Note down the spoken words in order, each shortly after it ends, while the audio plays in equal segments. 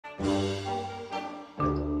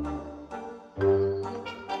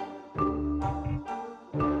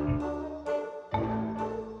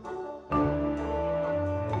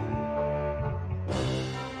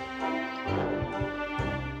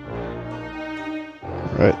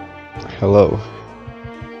Alright, hello.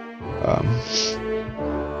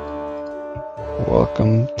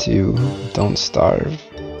 Welcome to Don't Starve.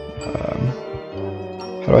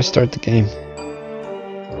 How do I start the game?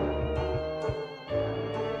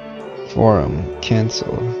 Forum,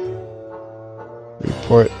 cancel.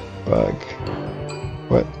 Report bug.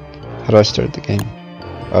 What? How do I start the game?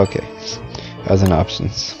 Okay, as an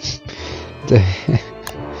options.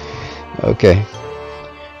 Okay.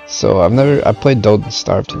 So I played Don't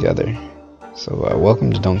Starve together. So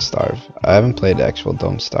welcome to Don't Starve. I haven't played actual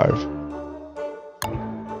Don't Starve.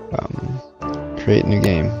 Create new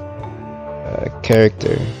game.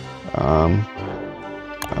 Character.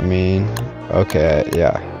 I mean, okay,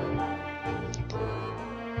 yeah.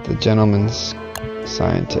 The Gentleman's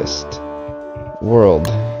Scientist. World.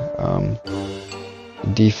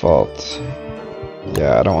 Default.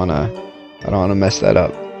 Yeah, I don't wanna mess that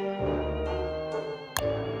up.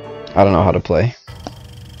 I don't know how to play.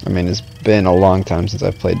 I mean, it's been a long time since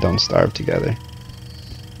I've played Don't Starve together.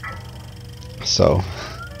 So,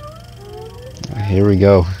 here we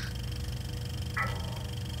go.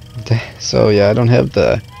 So yeah, I don't have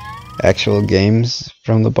the actual games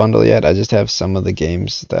from the bundle yet. I just have some of the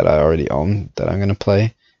games that I already own that I'm gonna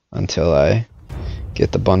play until I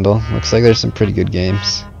get the bundle. Looks like there's some pretty good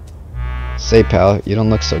games. Say pal, you don't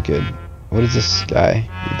look so good. What is this guy?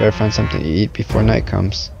 You better find something to eat before night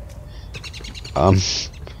comes.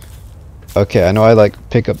 Okay, I know I like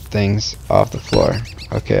pick up things off the floor.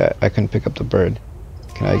 Okay, I couldn't pick up the bird.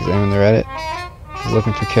 Can I examine the Reddit? I'm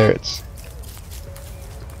looking for carrots.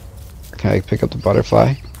 Can I pick up the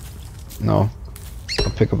butterfly? No.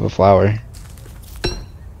 I'll pick up a flower.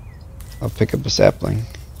 I'll pick up a sapling.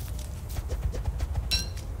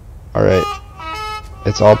 Alright.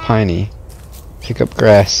 It's all piney. Pick up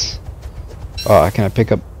grass. Oh, can I pick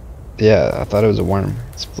up... Yeah, I thought it was a worm.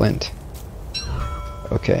 It's flint.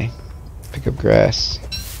 Okay. Pick up grass.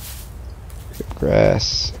 Pick up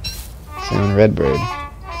grass. Salmon redbird.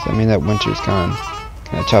 Does that mean that winter's gone?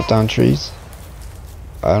 Can I chop down trees?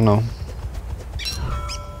 I don't know.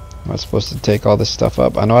 Am I supposed to take all this stuff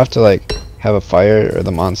up? I know I have to like have a fire or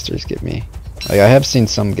the monsters get me. Like I have seen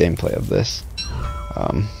some gameplay of this.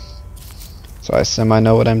 So I semi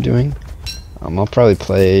know what I'm doing. I'll probably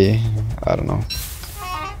play, I don't know,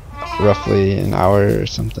 roughly an hour or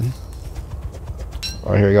something.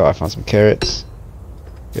 Oh, here we go. I found some carrots.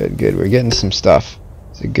 Good, good. We're getting some stuff.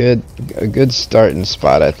 It's a good starting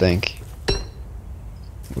spot, I think.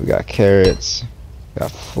 We got carrots. Got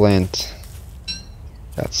flint.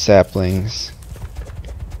 Got saplings.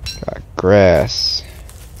 Got grass.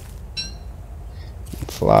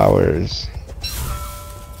 And flowers.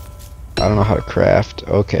 I don't know how to craft.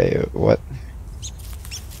 Okay, what?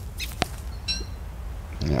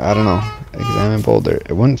 I don't know. Examine boulder.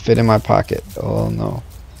 It wouldn't fit in my pocket. Oh no.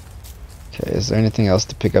 Okay, is there anything else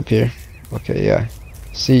to pick up here? Okay, yeah.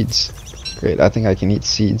 Seeds. Great, I think I can eat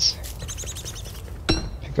seeds.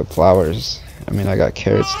 Pick up flowers. I mean, I got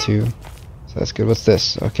carrots too. So that's good. What's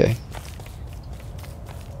this? Okay.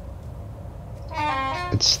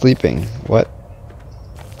 It's sleeping. What?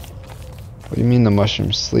 What do you mean the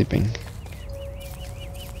mushroom's sleeping?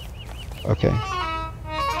 Okay.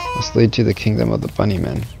 Let's lead to the kingdom of the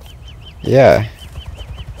bunnymen. Yeah.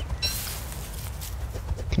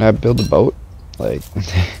 Can I build a boat? Like...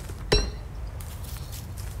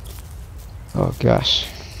 Oh gosh.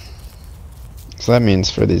 So that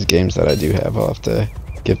means for these games that I do have, I'll have to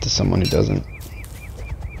give to someone who doesn't.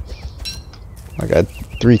 I got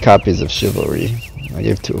 3 copies of Chivalry. I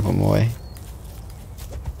gave 2 of them away.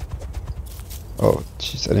 Oh,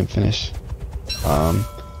 jeez, I didn't finish.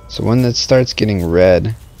 So when it starts getting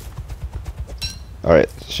red...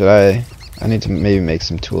 Alright, should I need to maybe make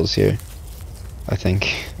some tools here. I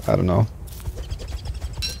think. I don't know.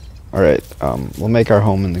 Alright, we'll make our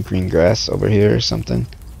home in the green grass over here or something.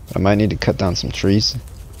 But I might need to cut down some trees.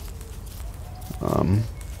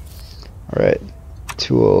 Alright.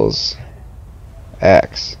 Tools.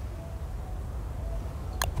 Axe.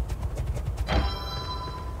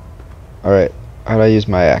 Alright, how do I use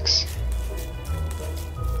my axe?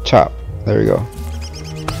 Chop. There we go.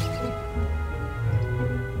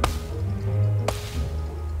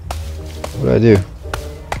 What do I do? You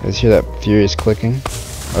guys hear that furious clicking?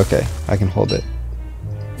 Okay, I can hold it.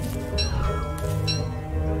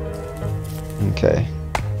 Okay.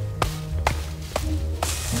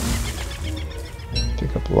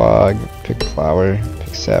 Pick up log, pick flower,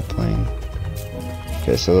 pick sapling.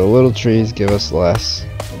 Okay, so the little trees give us less.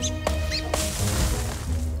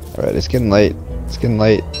 Alright, it's getting late. It's getting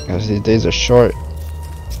late. Gosh, these days are short.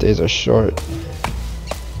 These days are short.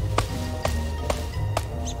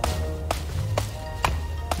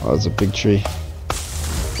 Oh, it's a big tree.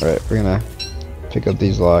 Alright, we're gonna pick up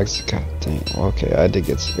these logs. God dang. Okay, I did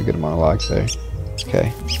get a good amount of logs there.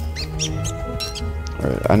 Okay.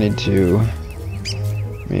 Alright, I need to...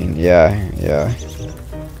 I mean, yeah.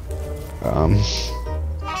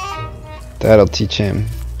 That'll teach him.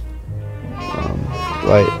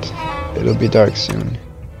 Light. It'll be dark soon.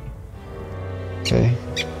 Okay.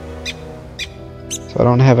 So I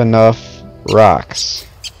don't have enough rocks.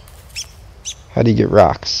 How do you get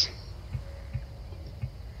rocks?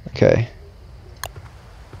 Okay.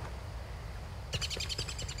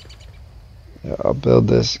 Yeah, I'll build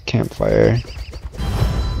this campfire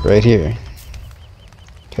right here.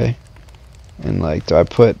 Okay. And like, do I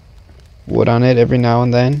put wood on it every now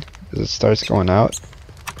and then as it starts going out?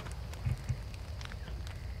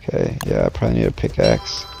 Okay, yeah, I probably need a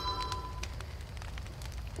pickaxe.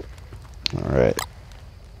 Alright.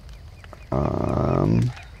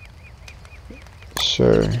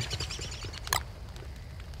 Sure.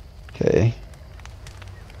 Okay.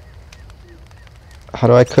 How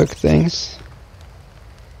do I cook things?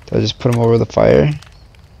 Do I just put them over the fire?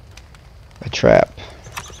 A trap.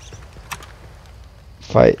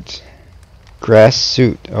 Fight. Grass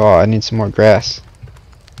suit. Oh, I need some more grass.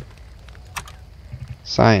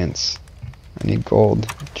 Science. I need gold.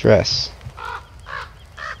 Dress.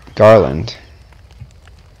 Garland.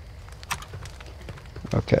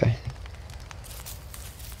 Okay.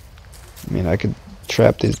 I mean, I could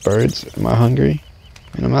trap these birds. Am I hungry?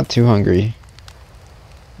 I mean, I'm not too hungry.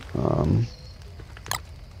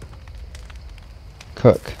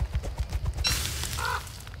 Cook.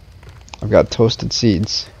 I've got toasted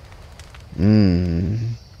seeds.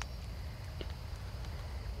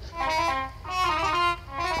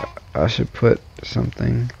 I should put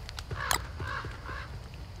something.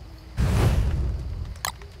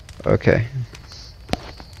 Okay.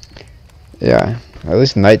 Yeah, at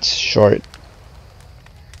least night's short.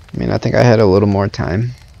 I mean, I think I had a little more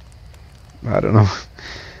time. I don't know.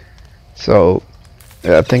 So,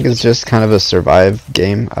 yeah, I think it's just kind of a survive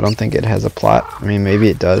game. I don't think it has a plot. I mean, maybe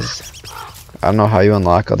it does. I don't know how you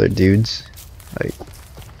unlock other dudes. Like,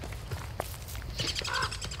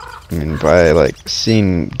 I mean, by like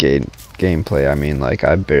seeing gameplay, I mean like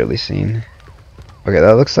I've barely seen. Okay,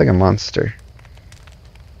 that looks like a monster.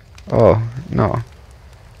 Oh, no.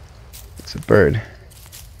 It's a bird.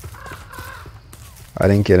 I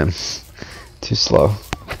didn't get him. Too slow.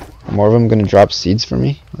 Are more of them gonna drop seeds for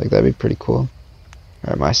me? Like, that'd be pretty cool.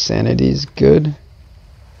 Alright, my sanity's good.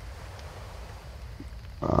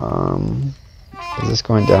 Is this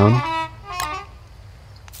going down?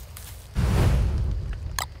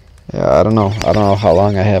 Yeah, I don't know. I don't know how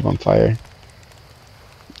long I have on fire.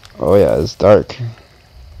 Oh yeah, it's dark.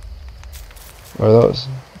 What are those?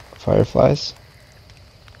 Fireflies?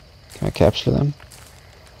 Can I capture them?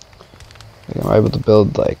 Like, am I able to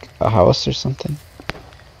build like a house or something?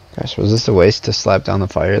 Gosh, was this a waste to slap down the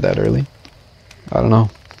fire that early? I don't know.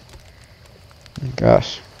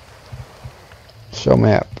 Gosh. Show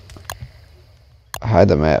map. Hide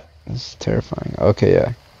the map. It's terrifying. Okay,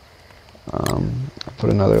 yeah. I'll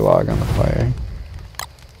put another log on the fire.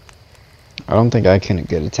 I don't think I can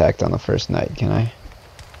get attacked on the first night, can I?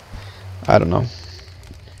 I don't know.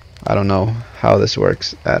 I don't know how this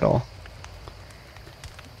works at all.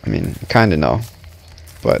 I mean, kinda know.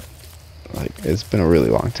 But, like, it's been a really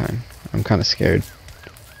long time. I'm kinda scared.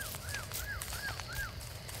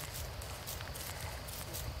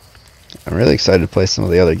 I'm really excited to play some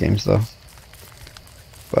of the other games, though.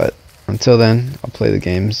 But, until then, I'll play the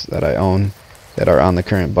games that I own that are on the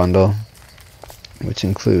current bundle, which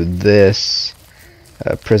include this,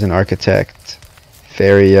 Prison Architect,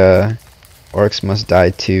 Feria, Orcs Must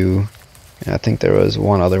Die 2, and I think there was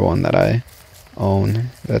one other one that I own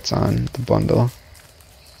that's on the bundle.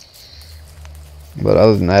 But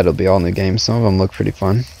other than that, it'll be all new games. Some of them look pretty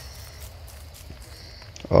fun.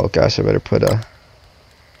 Oh gosh, I better put a...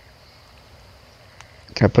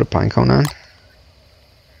 Can I put a pine cone on?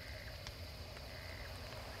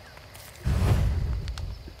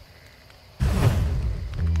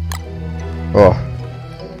 Oh.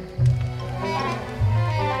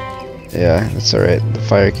 Yeah, that's alright. The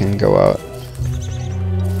fire can go out.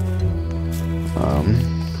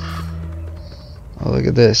 Oh, look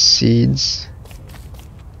at this. Seeds.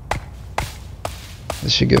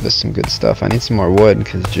 This should give us some good stuff. I need some more wood,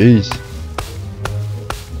 because jeez.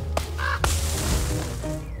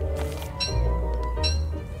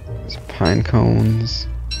 Some pine cones.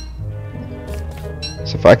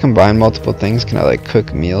 So if I combine multiple things, can I like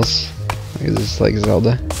cook meals? Like, is this like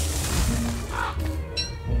Zelda?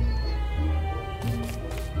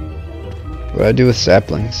 What do I do with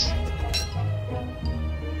saplings?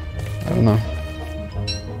 don't know.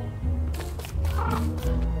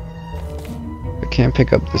 I can't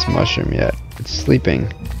pick up this mushroom yet. It's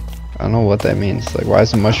sleeping. I don't know what that means. Like, why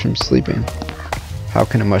is a mushroom sleeping? How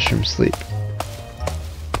can a mushroom sleep?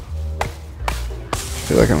 I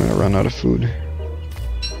feel like I'm gonna run out of food.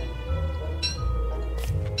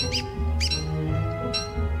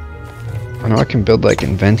 I know I can build like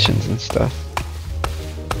inventions and stuff.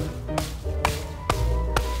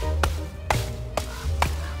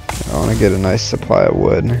 I want to get a nice supply of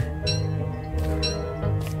wood.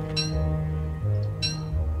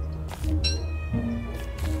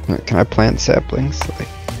 Can I plant saplings? Like,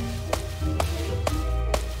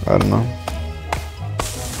 I don't know.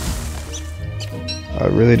 I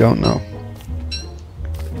really don't know.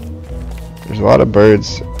 There's a lot of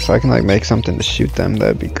birds, so I can like make something to shoot them.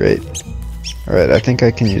 That'd be great. Alright, I think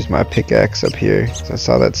I can use my pickaxe up here, because I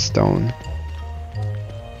saw that stone.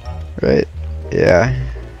 Right? Yeah.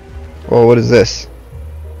 Oh, what is this?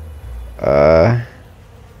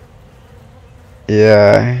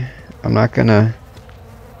 Yeah, I'm not gonna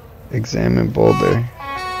examine boulder.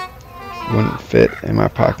 Wouldn't fit in my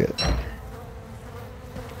pocket.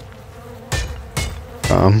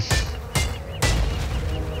 I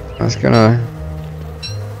was gonna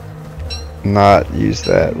not use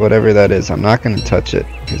that. Whatever that is, I'm not gonna touch it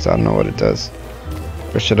because I don't know what it does.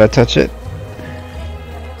 Or should I touch it?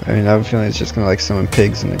 I mean, I have a feeling it's just gonna like summon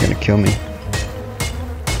pigs and they're gonna kill me.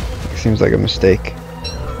 It seems like a mistake.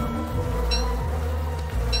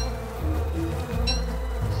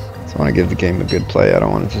 So I want to give the game a good play. I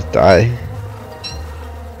don't want to just die.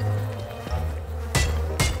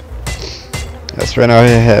 Yes, right now I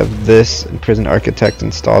have this Prison Architect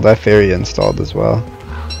installed. I have Fairy installed as well.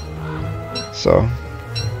 So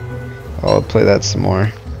I'll play that some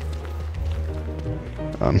more.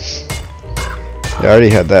 Yeah, I already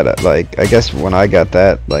had that at, like, I guess when I got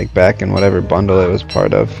that, like, back in whatever bundle it was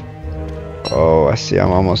part of. Oh, I see,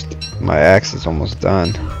 my axe is almost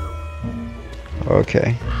done.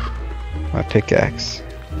 Okay. My pickaxe.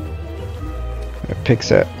 My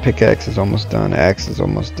pickaxe is almost done, axe is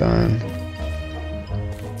almost done.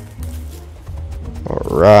 Oh,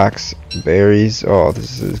 rocks, berries, oh,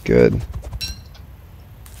 this is good.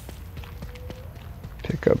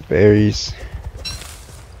 Pick up berries.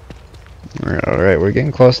 Alright, we're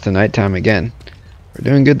getting close to nighttime again. We're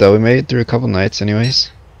doing good though, we made it through a couple nights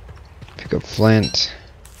anyways. Pick up flint.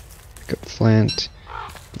 Pick up flint.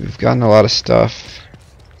 We've gotten a lot of stuff.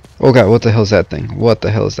 Oh god, what the hell is that thing? What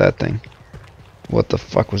the hell is that thing? What the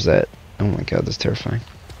fuck was that? Oh my god, that's terrifying.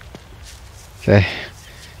 Okay.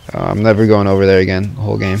 I'm never going over there again, the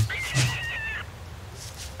whole game.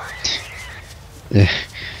 Yeah.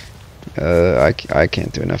 I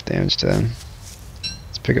can't do enough damage to them.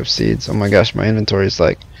 Pick up seeds. Oh my gosh, my inventory is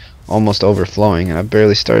like almost overflowing and I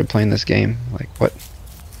barely started playing this game. Like, what?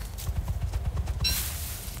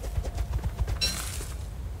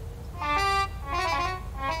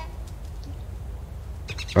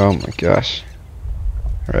 Oh my gosh.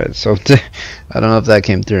 Alright, so I don't know if that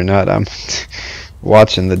came through or not. I'm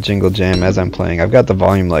watching the Jingle Jam as I'm playing. I've got the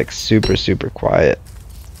volume like super quiet.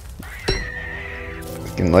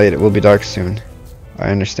 It's getting late, it will be dark soon.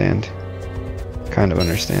 I understand. Kind of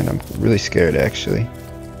understand. I'm really scared actually.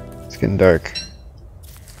 It's getting dark.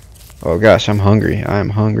 Oh gosh, I'm hungry. I'm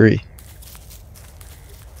hungry.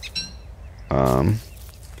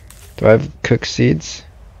 Do I have cooked seeds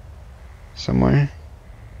somewhere?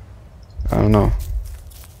 I don't know.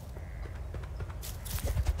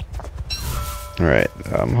 Alright,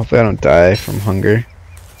 hopefully I don't die from hunger.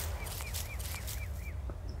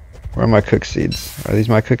 Where are my cooked seeds? Are these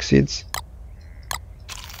my cooked seeds?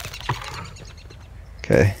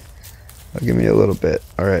 Okay, that'll give me a little bit.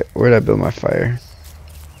 Alright, where did I build my fire?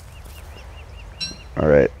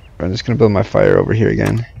 Alright, I'm just gonna build my fire over here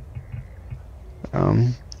again.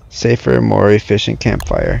 Safer, more efficient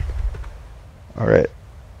campfire. Alright.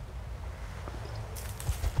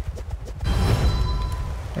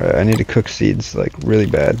 Alright, I need to cook seeds, like, really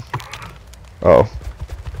bad. Oh.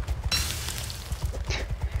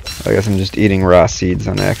 I guess I'm just eating raw seeds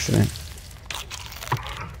on accident.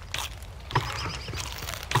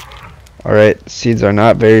 Alright, seeds are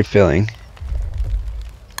not very filling.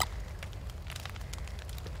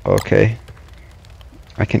 Okay.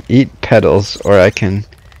 I can eat petals, or I can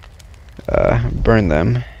burn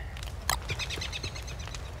them.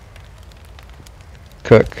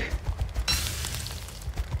 Cook.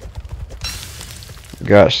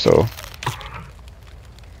 Gosh, so...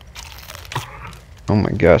 Oh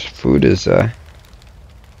my gosh, food is,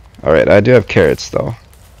 Alright, I do have carrots, though.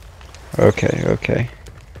 Okay, okay.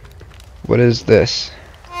 What is this?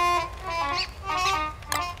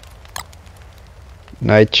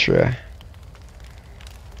 Nitra.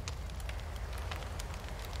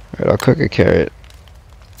 Alright, I'll cook a carrot.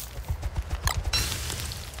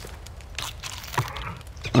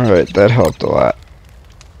 Alright, that helped a lot.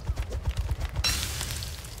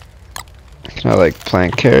 Can I like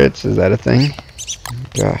plant carrots? Is that a thing?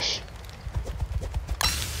 Gosh.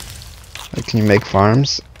 Like, can you make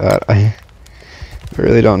farms? I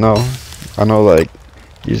really don't know. I know like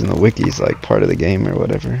using the wiki's like part of the game or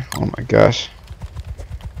whatever. Oh my gosh.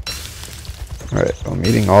 Alright, I'm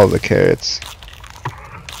eating all the carrots.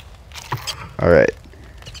 Alright.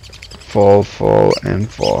 Full, full, and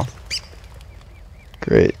full.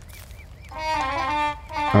 Great.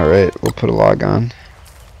 Alright, we'll put a log on.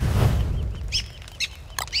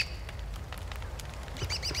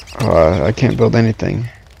 I can't build anything.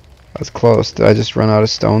 That's close. Did I just run out of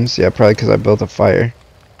stones? Yeah, probably because I built a fire.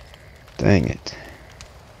 Dang it.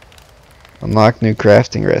 Unlock new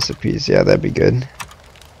crafting recipes. Yeah, that'd be good.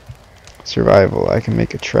 Survival. I can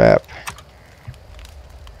make a trap.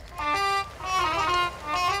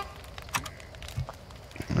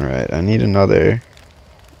 Alright, I need another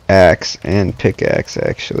axe and pickaxe,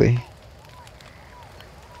 actually.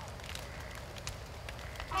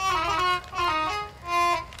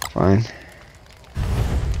 Fine.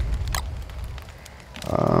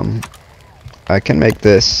 I can make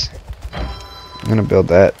this. I'm gonna build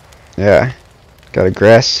that. Yeah. Got a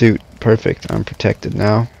grass suit. Perfect. I'm protected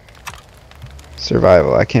now.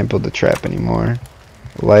 Survival. I can't build the trap anymore.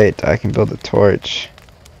 Light. I can build a torch.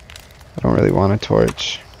 I don't really want a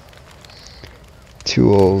torch.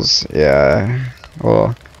 Tools. Yeah.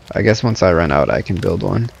 Well, I guess once I run out I can build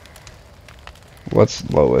one. What's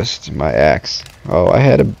lowest? My axe. Oh, I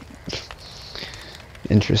had a...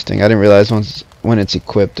 Interesting. I didn't realize when it's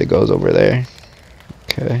equipped it goes over there.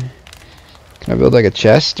 Okay. Can I build like a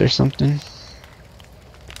chest or something?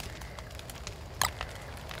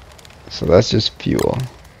 So that's just fuel.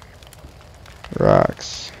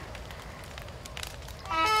 Rocks.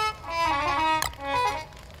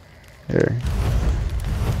 Here.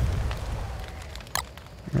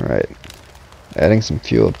 Alright. Adding some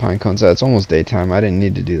fuel, pine cones. It's almost daytime. I didn't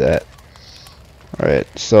need to do that. Alright,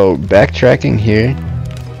 so backtracking here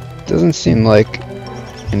doesn't seem like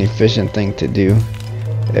an efficient thing to do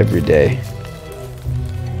every day.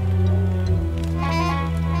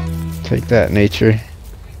 Take that, nature.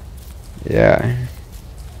 Yeah.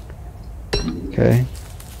 Okay.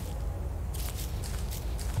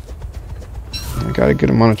 I got a good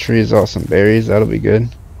amount of trees, all some berries, that'll be good.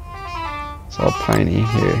 It's all piney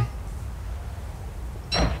here.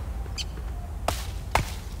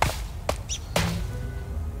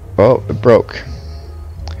 Oh, it broke.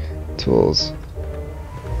 Tools.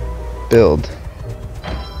 Build.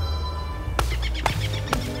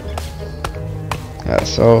 Yeah,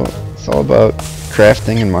 so it's all about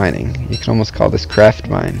crafting and mining. You can almost call this craft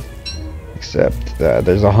mine. Except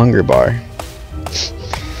there's a hunger bar.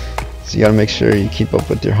 So you gotta make sure you keep up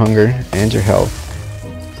with your hunger and your health.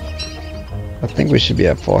 I think we should be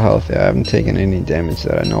at full health. Yeah, I haven't taken any damage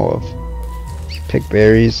that I know of. Pick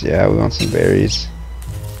berries. Yeah, we want some berries.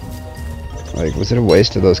 Like, was it a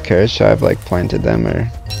waste of those carrots? Should I have like planted them, or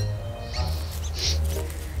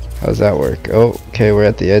how does that work? Oh, okay, we're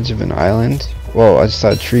at the edge of an island. Whoa, I just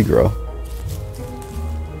saw a tree grow.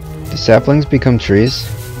 Do saplings become trees?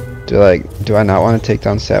 Do I not want to take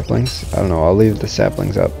down saplings? I don't know, I'll leave the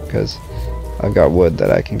saplings up because I've got wood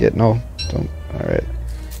that I can get. No, don't. Alright.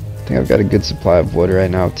 I think I've got a good supply of wood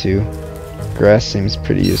right now too. Grass seems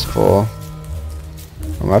pretty useful.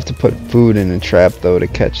 I'm gonna have to put food in a trap though to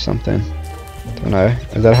catch something. Don't I?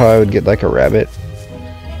 Is that how I would get like a rabbit?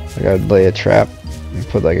 Like I'd lay a trap and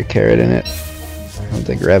put like a carrot in it. I don't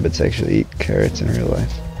think rabbits actually eat carrots in real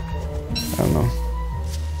life. I don't know.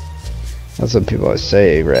 That's what people always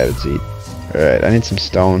say rabbits eat. Alright, I need some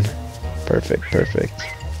stone. Perfect, perfect.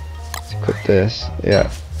 Let's equip this.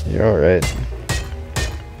 Yeah, you're alright.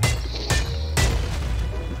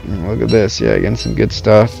 Look at this. Yeah, getting some good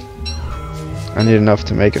stuff. I need enough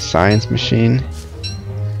to make a science machine.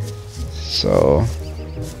 So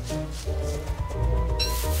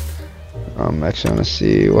actually I want to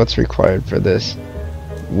see what's required for this.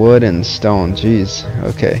 Wood and stone. Jeez.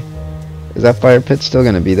 Okay. Is that fire pit still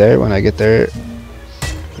gonna be there when I get there?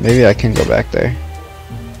 Maybe I can go back there.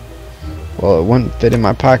 Well, it wouldn't fit in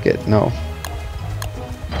my pocket. No.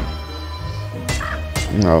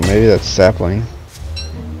 No, maybe that's sapling.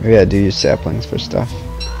 Maybe I do use saplings for stuff.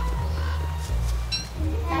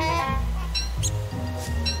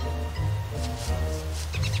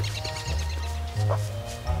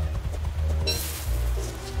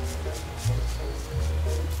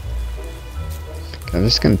 I'm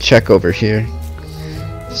just gonna check over here.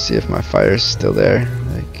 See if my fire's still there.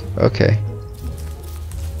 Like, okay.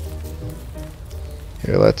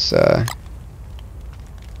 Here, let's I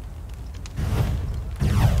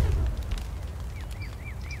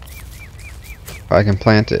can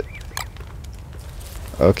plant it.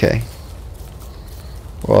 Okay.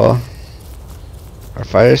 Well, our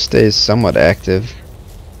fire stays somewhat active.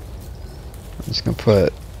 I'm just gonna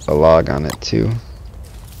put a log on it too.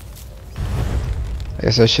 I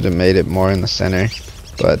guess I should have made it more in the center,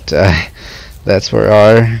 but that's where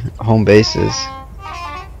our home base is.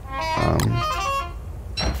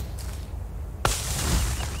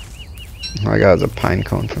 All I got is a pine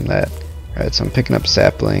cone from that. Alright, so I'm picking up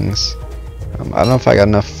saplings. I don't know if I got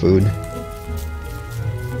enough food.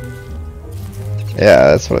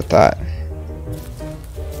 Yeah, that's what I thought.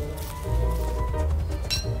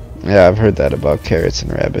 Yeah, I've heard that about carrots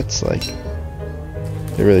and rabbits. Like,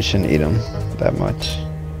 they really shouldn't eat them that much.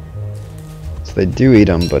 So they do eat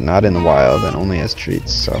them, but not in the wild, and only as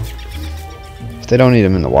treats. So if they don't eat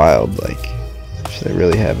them in the wild, like, should they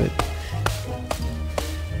really have it?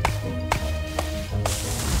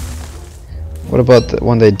 What about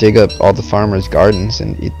when they dig up all the farmers' gardens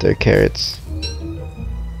and eat their carrots?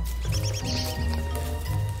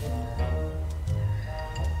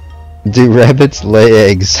 Do rabbits lay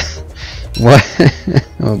eggs? What?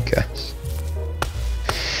 Oh gosh.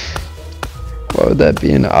 Why would that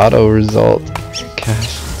be an auto result?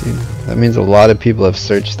 Gosh, dude. That means a lot of people have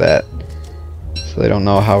searched that. So they don't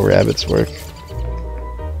know how rabbits work.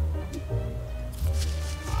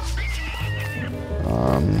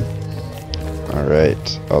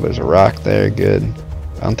 Alright. Oh, there's a rock there. Good.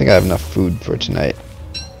 I don't think I have enough food for tonight.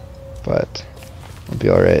 But I'll be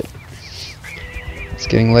alright. It's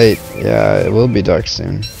getting late. Yeah, it will be dark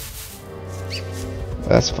soon.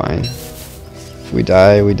 That's fine. If we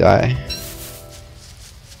die, we die.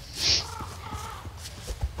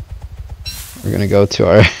 We're gonna go to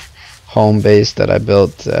our home base that I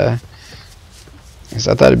built because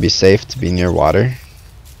I thought it'd be safe to be near water.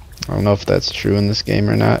 I don't know if that's true in this game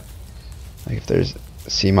or not. Like if there's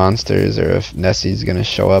sea monsters or if Nessie's gonna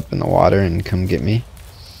show up in the water and come get me.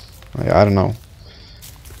 Like, I don't know.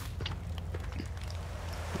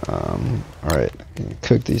 Alright,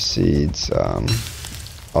 cook these seeds. I'll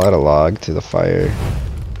add a log to the fire.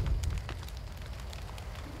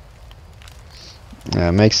 Yeah,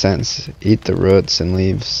 it makes sense. Eat the roots and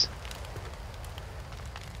leaves.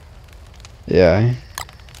 Yeah.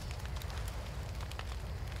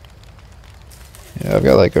 Yeah, I've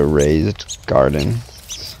got like a raised garden.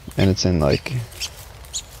 And it's in like,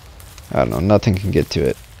 I don't know, nothing can get to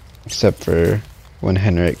it. Except for when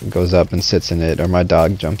Henrik goes up and sits in it, or my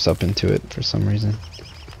dog jumps up into it for some reason.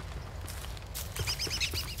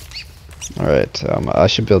 Alright, I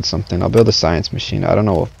should build something. I'll build a science machine. I don't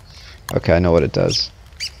know. Okay, I know what it does.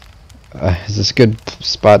 Is this a good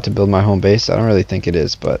spot to build my home base? I don't really think it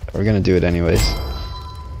is, but we're gonna do it anyways.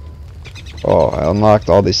 Oh, I unlocked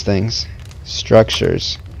all these things.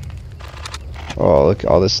 Structures. Oh, look at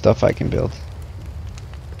all this stuff I can build.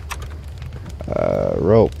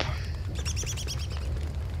 Rope.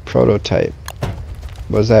 Prototype.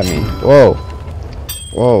 What does that mean? Whoa.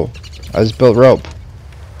 Whoa. I just built rope.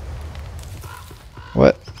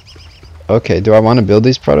 What? Okay, do I want to build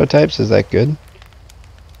these prototypes? Is that good?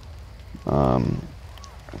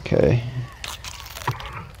 Okay.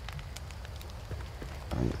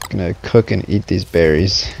 I'm gonna cook and eat these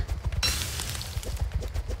berries.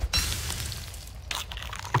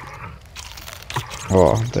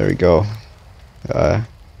 Oh, there we go.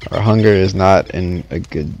 Our hunger is not in a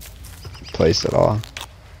good place at all.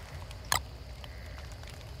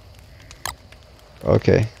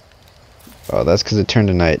 Okay. Oh, that's because it turned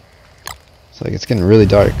to night. It's like it's getting really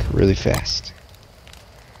dark really fast.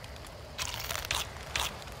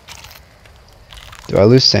 Do I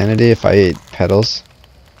lose sanity if I eat petals?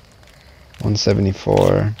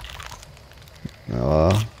 174.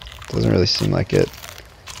 Well, doesn't really seem like it.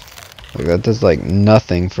 Like, that does like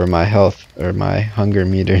nothing for my health or my hunger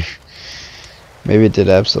meter. Maybe it did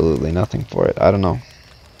absolutely nothing for it. I don't know.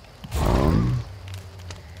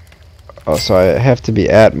 Oh, so I have to be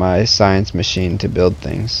at my science machine to build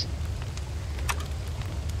things.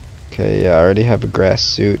 Okay, yeah, I already have a grass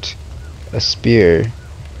suit, a spear,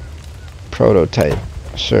 prototype.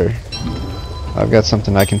 Sure. I've got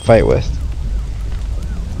something I can fight with.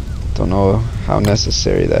 Don't know how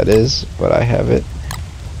necessary that is, but I have it.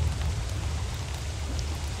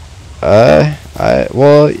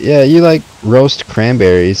 Well, yeah, you like roast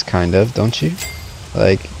cranberries, kind of, don't you?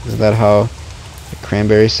 Like, is that how the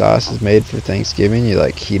cranberry sauce is made for Thanksgiving? You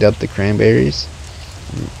like heat up the cranberries?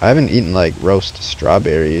 I haven't eaten like roast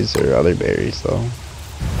strawberries or other berries though.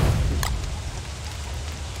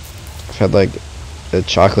 had like a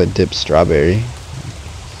chocolate dipped strawberry.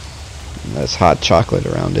 And that's hot chocolate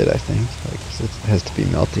around it, I think. Like, it has to be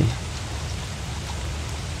melty.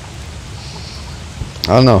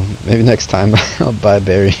 I don't know. Maybe next time I'll buy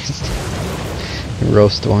berries and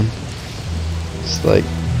roast one. Just like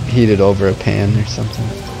heat it over a pan or something.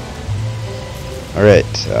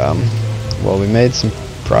 Alright, well, we made some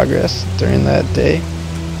progress during that day.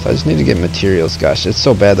 So I just need to get materials. Gosh, it's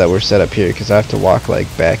so bad that we're set up here because I have to walk like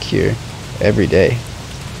back here every day.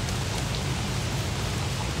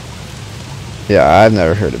 Yeah, I've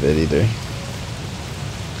never heard of it either.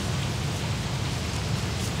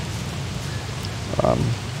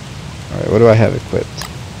 Alright, what do I have equipped?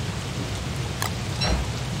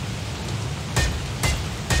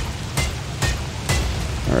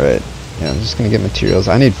 Alright, yeah, I'm just gonna get materials.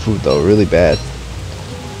 I need food though, really bad.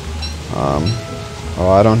 Oh,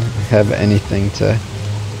 I don't have anything to...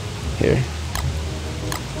 Here.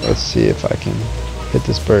 Let's see if I can hit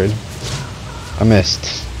this bird. I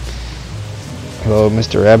missed. Hello,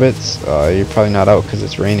 Mr. Rabbits. You're probably not out because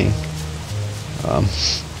it's raining.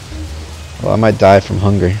 Well, I might die from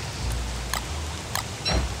hunger.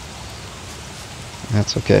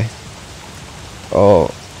 That's okay. Oh.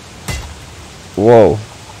 Whoa.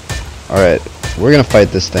 Alright, we're gonna fight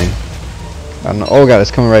this thing. I don't know. Oh god,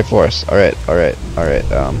 it's coming right for us. Alright.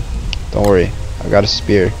 Don't worry. I got a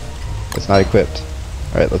spear. It's not equipped.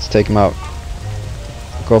 Alright, let's take him out.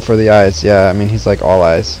 Go for the eyes. Yeah, I mean, he's like all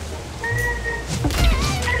eyes.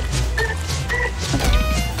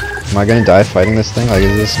 Am I gonna die fighting this thing? Like,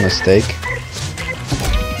 is this a mistake?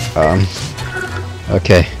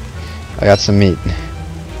 Okay. I got some meat.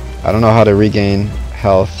 I don't know how to regain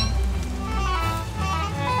health.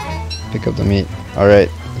 Pick up the meat. Alright,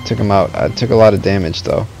 I took him out. I took a lot of damage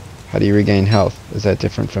though. How do you regain health? Is that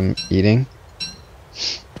different from eating?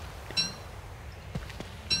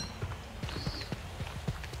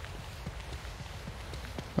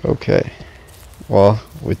 Okay. Well,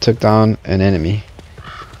 we took down an enemy.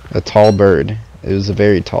 A tall bird. It was a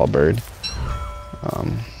very tall bird.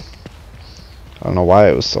 I don't know why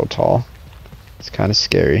it was so tall. It's kind of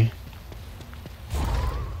scary.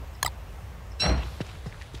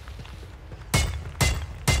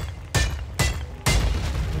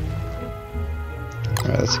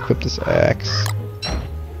 Alright, let's equip this axe.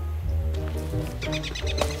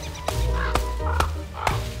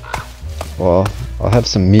 Well, I'll have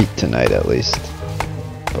some meat tonight at least.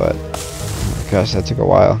 But, oh my gosh, that took a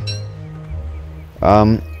while.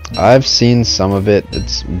 I've seen some of it.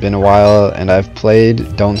 It's been a while, and I've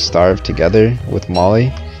played Don't Starve together with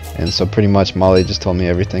Molly, and so pretty much Molly just told me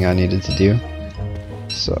everything I needed to do.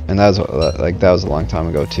 So, and that was like that was a long time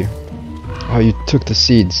ago too. Oh, you took the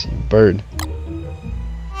seeds, you bird.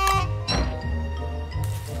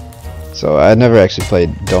 So I had never actually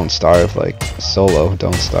played Don't Starve, like solo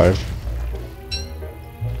Don't Starve.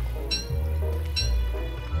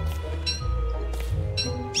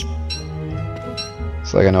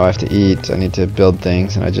 So like I know I have to eat, I need to build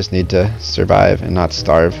things, and I just need to survive and not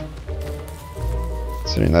starve.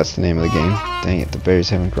 Considering that's the name of the game. Dang it, the berries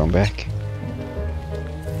haven't grown back.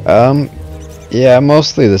 Yeah,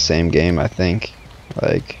 mostly the same game, I think.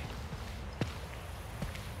 Like,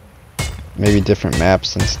 maybe different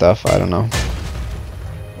maps and stuff, I don't know.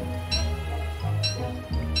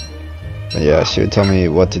 But yeah, she would tell me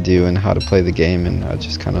what to do and how to play the game, and I'd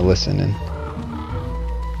just kind of listen, and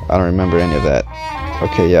I don't remember any of that.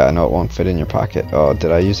 Okay, yeah, I know it won't fit in your pocket. Oh,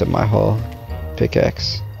 did I use up my whole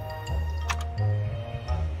pickaxe?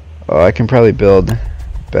 Oh, I can probably build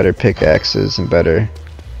better pickaxes and better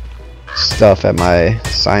stuff at my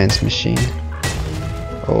science machine.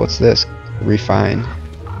 Oh, what's this? Refine.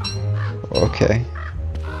 Okay.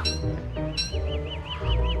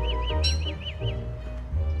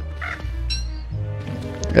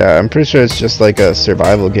 Yeah, I'm pretty sure it's just like a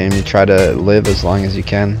survival game. You try to live as long as you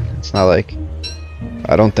can. It's not like...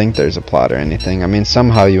 I don't think there's a plot or anything. I mean,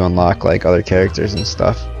 somehow you unlock like other characters and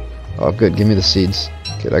stuff. Oh, good. Give me the seeds.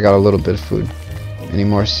 Good, I got a little bit of food. Any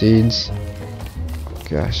more seeds? Oh,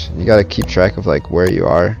 gosh, you gotta keep track of like where you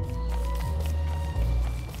are.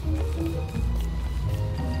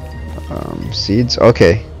 Seeds?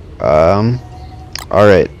 Okay.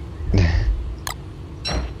 Alright.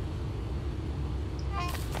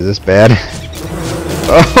 Is this bad?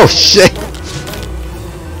 Oh, shit!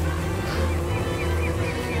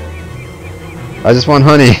 I just want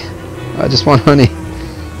honey. I just want honey.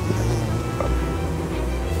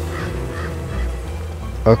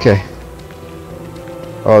 Okay.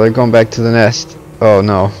 Oh, they're going back to the nest. Oh,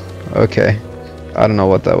 no. Okay. I don't know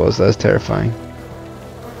what that was. That's terrifying.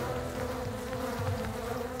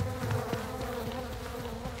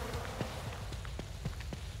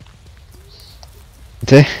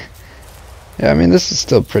 it? Yeah, I mean, this is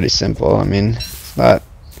still pretty simple. I mean, it's not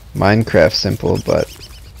Minecraft simple, but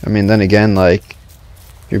I mean, then again, like,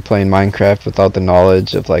 if you're playing Minecraft without the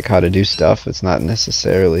knowledge of like how to do stuff, it's not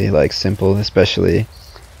necessarily like simple, especially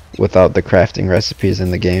without the crafting recipes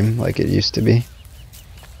in the game like it used to be.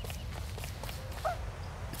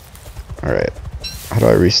 Alright, how do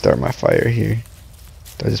I restart my fire here?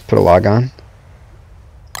 Do I just put a log on?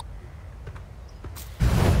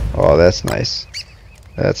 Oh, that's nice.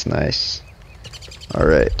 That's nice.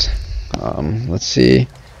 Alright, let's see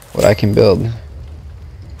what I can build.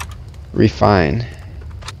 Refine.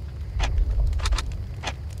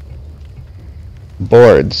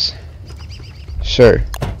 Boards. Sure.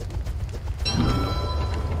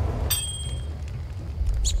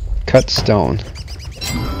 Cut stone.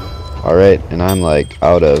 Alright, and I'm like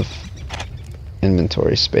out of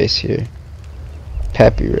inventory space here.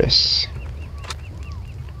 Papyrus.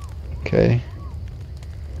 Okay.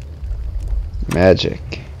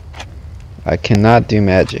 Magic. I cannot do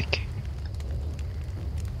magic.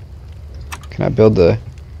 Can I build the...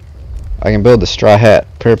 I can build the straw hat.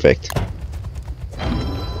 Perfect.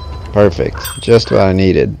 Perfect. Just what I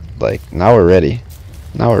needed. Like, now we're ready.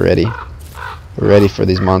 Now we're ready. We're ready for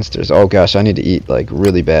these monsters. Oh gosh, I need to eat, like,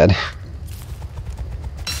 really bad.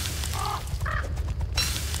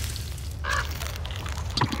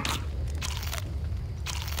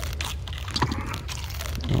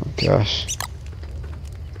 Oh gosh.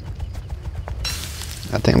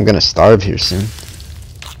 I think I'm gonna starve here soon.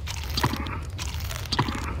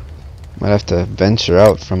 Might have to venture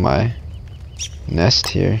out from my nest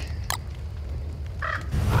here.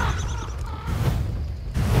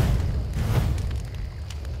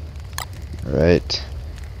 Alright.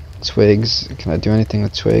 Twigs. Can I do anything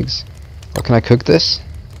with twigs? Oh, can I cook this?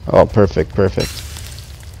 Oh, perfect, perfect.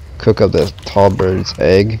 Cook up the tall bird's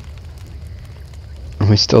egg. And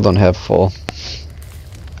we still don't have full.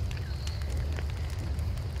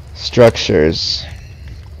 Structures.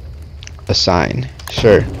 A sign.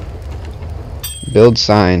 Sure. Build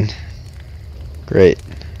sign. Great.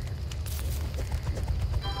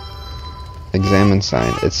 Examine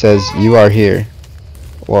sign. It says you are here.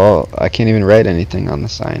 Well, I can't even write anything on the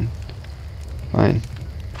sign. Fine.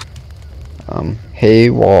 Hay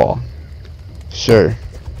wall. Sure.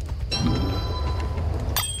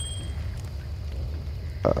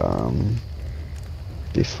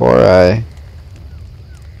 Before I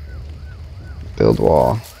build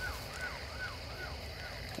wall.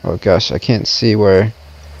 Oh gosh, I can't see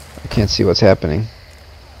what's happening.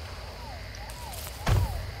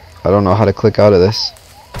 I don't know how to click out of this.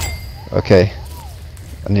 Okay.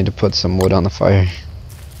 I need to put some wood on the fire.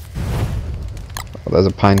 Oh, there's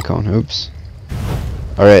a pine cone. Oops.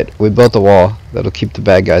 Alright, we built a wall that'll keep the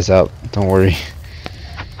bad guys out. Don't worry.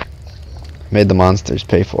 Made the monsters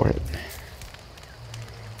pay for it.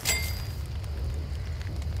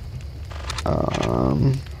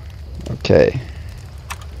 Okay.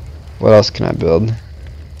 What else can I build?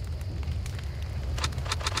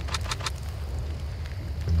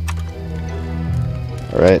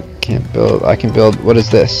 Alright, can't build. I can build. What is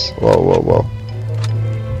this? Whoa, whoa, whoa.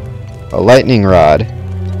 A lightning rod.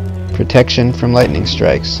 Protection from lightning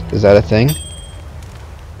strikes. Is that a thing?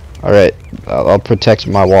 Alright, I'll protect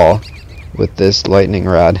my wall with this lightning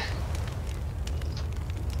rod.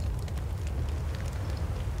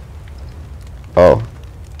 Oh.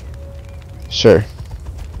 Sure.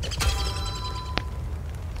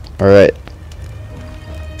 Alright.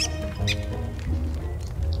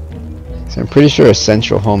 So I'm pretty sure a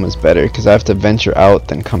central home is better because I have to venture out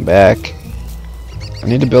then come back. I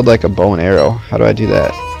need to build like a bow and arrow. How do I do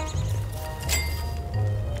that?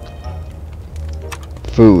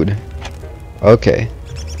 Food. Okay.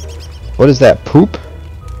 What is that? Poop?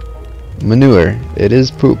 Manure. It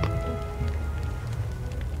is poop.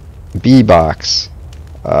 Bee box.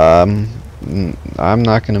 I'm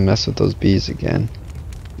not gonna mess with those bees again.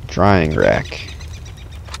 Drying rack.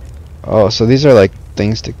 Oh, so these are like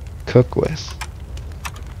things to cook with.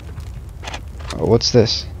 Oh, what's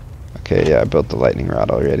this? Okay, yeah, I built the lightning rod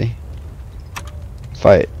already.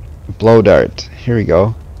 Fight. Blow dart. Here we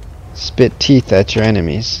go. Spit teeth at your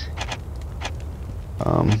enemies.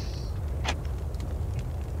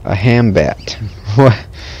 A ham bat. What?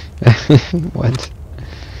 What?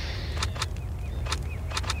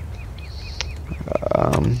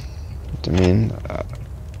 I mean,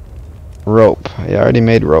 rope. I already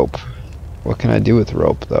made rope. What can I do with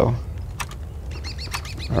rope though?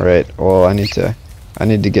 Alright, well I need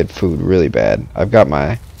to get food really bad. I've got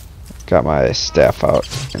my staff out.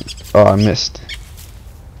 Oh, I missed.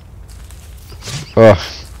 Oh.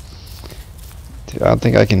 Dude, I don't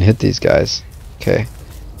think I can hit these guys. Okay.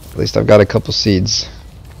 At least I've got a couple seeds.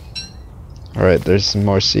 Alright, there's some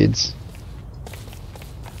more seeds.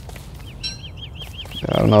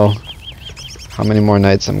 I don't know how many more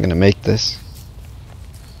nights I'm gonna make this.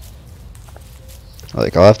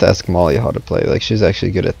 Like, I'll have to ask Molly how to play. Like, she's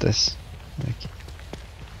actually good at this. Like,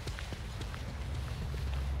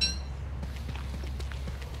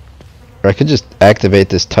 or I could just activate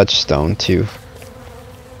this touchstone too.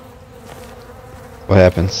 What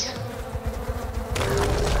happens?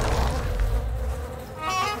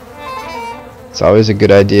 It's always a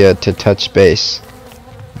good idea to touch base.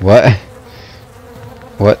 What?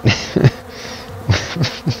 What?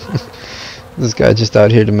 This guy just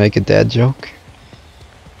out here to make a dad joke?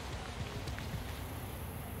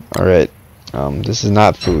 Alright, this is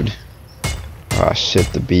not food. Ah, shit,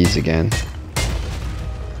 the bees again.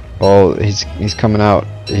 Oh, he's coming out.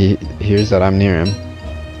 He hears that I'm near him.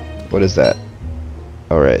 What is that?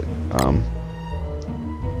 Alright, can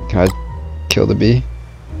I kill the bee?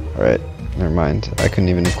 Alright, never mind. I couldn't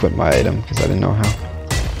even equip my item because I didn't know how.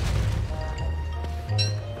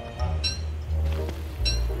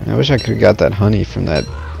 I wish I could have got that honey from that.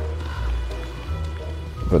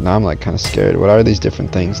 But now I'm like kind of scared. What are these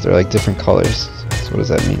different things? They're like different colors. So what does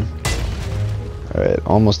that mean? Alright,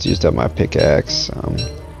 almost used up my pickaxe.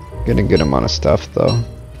 Getting a good amount of stuff though.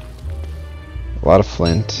 A lot of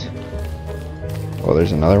flint. Oh,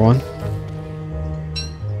 there's another one.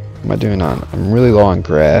 What am I doing on? I'm really low on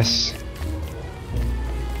grass.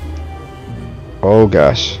 Oh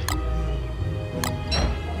gosh.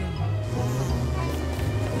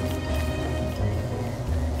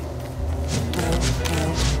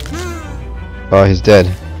 Oh, he's dead.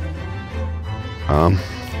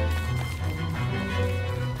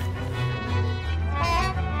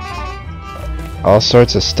 All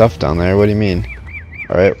sorts of stuff down there. What do you mean?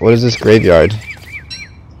 Alright, what is this graveyard?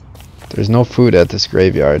 There's no food at this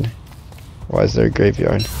graveyard. Why is there a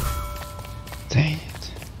graveyard? Dang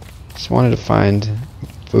it. Just wanted to find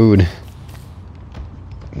food.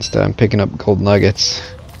 Instead I'm picking up gold nuggets.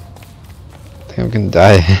 I think I'm gonna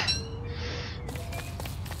die.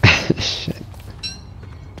 Shit.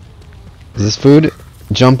 Is this food?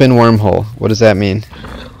 Jump in wormhole. What does that mean?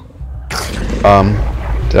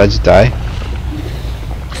 Did I just die?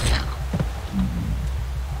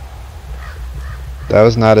 That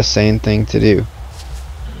was not a sane thing to do.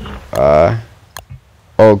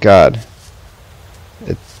 Oh god.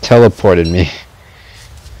 It teleported me.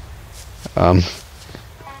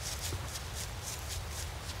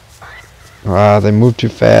 They moved too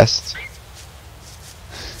fast.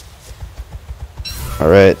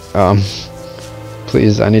 Alright,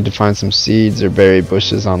 please, I need to find some seeds or berry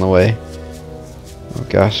bushes on the way. Oh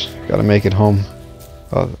gosh, gotta make it home.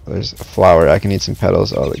 Oh, there's a flower, I can eat some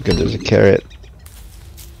petals. Oh, good, there's a carrot.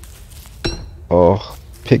 Oh,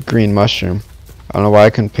 pick green mushroom. I don't know why I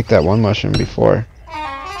couldn't pick that one mushroom before.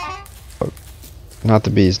 Oh, not the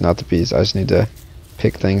bees, not the bees. I just need to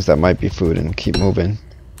pick things that might be food and keep moving.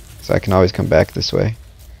 So I can always come back this way.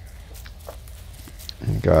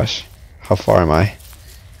 Oh, gosh, how far am I?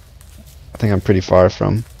 I think I'm pretty far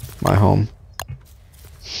from my home.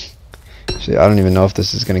 Actually, I don't even know if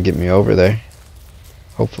this is going to get me over there.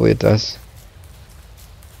 Hopefully it does.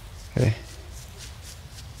 Okay.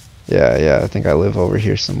 Yeah, I think I live over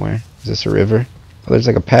here somewhere. Is this a river? Oh, there's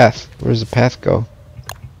like a path. Where does the path go?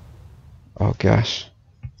 Oh gosh.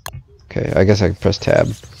 Okay, I guess I can press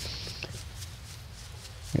tab.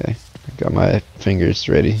 Okay, I got my fingers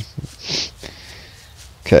ready.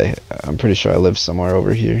 Okay, I'm pretty sure I live somewhere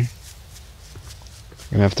over here.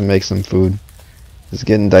 I'm gonna have to make some food. It's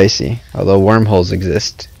getting dicey, although wormholes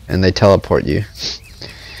exist and they teleport you.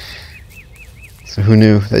 So who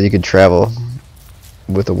knew that you could travel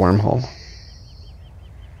with a wormhole?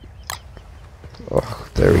 Oh,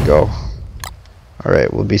 there we go.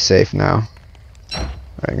 Alright, we'll be safe now. Alright,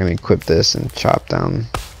 I'm gonna equip this and chop down.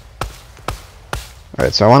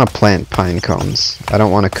 Alright, so I want to plant pine cones. I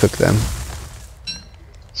don't want to cook them.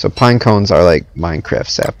 So pine cones are like Minecraft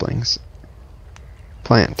saplings.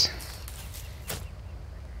 Plant.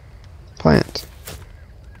 Plant.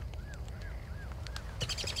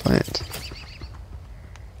 Plant.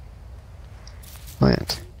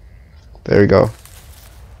 Plant. There we go.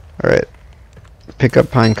 Alright. Pick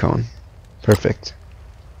up pine cone. Perfect.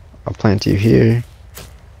 I'll plant you here.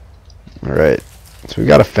 Alright. So we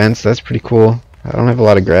got a fence. That's pretty cool. I don't have a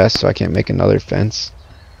lot of grass, so I can't make another fence.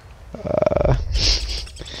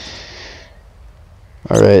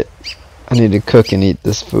 Alright. I need to cook and eat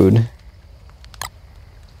this food.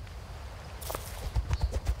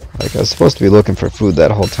 Like, I was supposed to be looking for food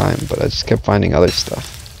that whole time, but I just kept finding other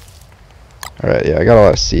stuff. Alright, yeah, I got a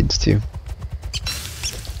lot of seeds too.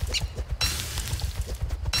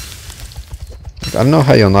 don't know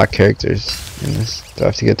how you unlock characters in this. Do I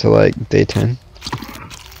have to get to like day 10?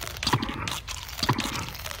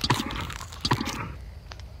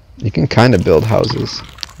 You can kind of build houses,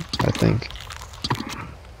 I think.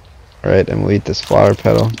 Alright, and we'll eat this flower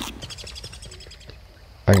petal.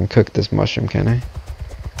 I can cook this mushroom, can I?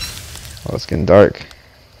 Oh, it's getting dark.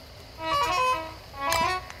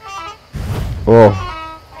 Whoa.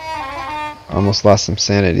 Almost lost some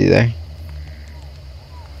sanity there.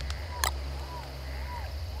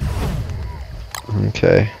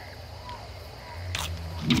 Okay.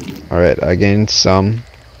 Alright, I gained some.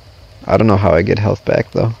 I don't know how I get health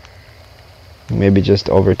back though. Maybe just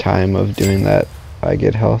over time of doing that I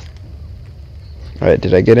get health. Alright,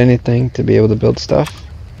 did I get anything to be able to build stuff?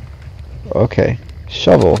 Okay.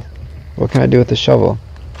 Shovel. What can I do with the shovel?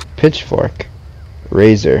 Pitchfork.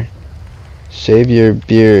 Razor. Shave your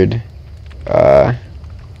beard.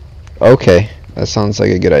 Okay. That sounds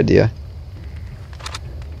like a good idea.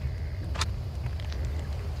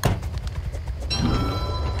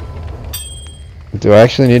 Do I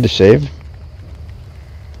actually need to shave?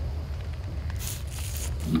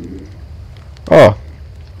 Oh.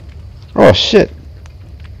 Oh shit.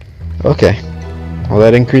 Okay. Well,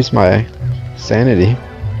 that increased my sanity.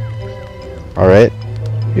 Alright.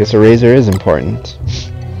 I guess a razor is important.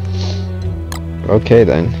 Okay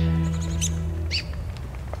then.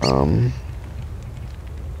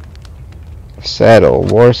 Saddle.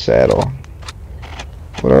 War saddle.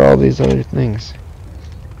 What are all these other things?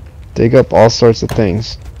 Dig up all sorts of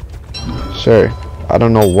things. Sure. I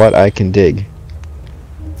don't know what I can dig.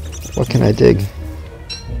 What can I dig?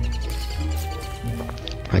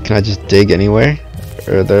 Can I just dig anywhere?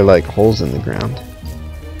 Or are there like holes in the ground?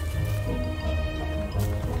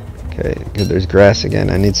 Okay, good, there's grass again.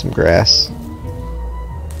 I need some grass.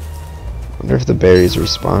 Wonder if the berries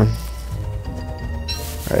respawn.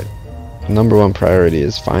 Alright. Number one priority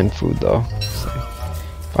is find food though. So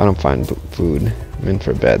if I don't find food, I'm in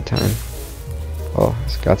for a bad time. Oh,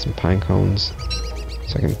 it's got some pine cones.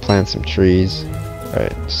 So I can plant some trees.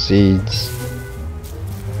 Alright, seeds.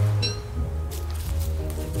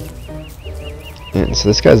 And so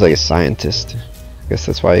this guy's like a scientist. I guess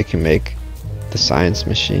that's why he can make the science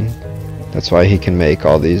machine. That's why he can make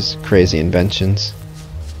all these crazy inventions.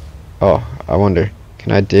 Oh, I wonder,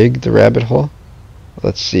 can I dig the rabbit hole?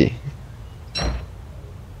 Let's see.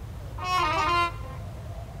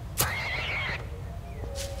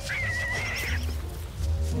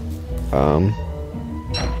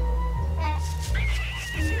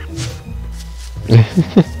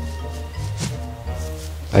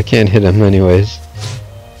 I can't hit him anyways.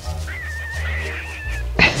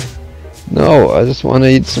 No, I just want to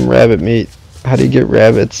eat some rabbit meat. How do you get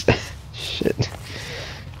rabbits? Shit.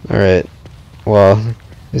 Alright. Well,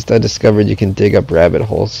 at least I discovered you can dig up rabbit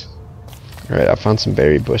holes. Alright, I found some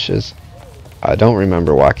berry bushes. I don't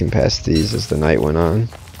remember walking past these as the night went on.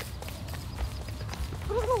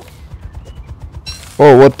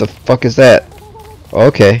 Oh, what the fuck is that?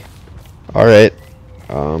 Okay. Alright.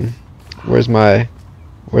 Where's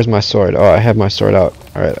my sword? Oh, I have my sword out.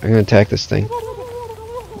 Alright, I'm gonna attack this thing.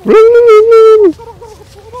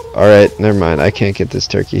 Alright, never mind. I can't get this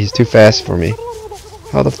turkey. He's too fast for me.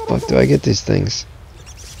 How the fuck do I get these things?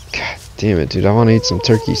 God damn it, dude. I want to eat some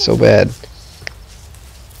turkey so bad.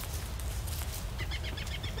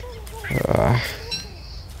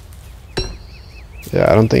 Yeah,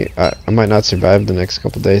 I don't think... I might not survive the next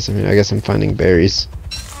couple days. I mean, I guess I'm finding berries.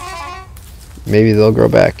 Maybe they'll grow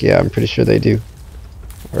back. Yeah, I'm pretty sure they do.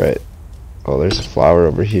 Alright. Oh, there's a flower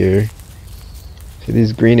over here. See,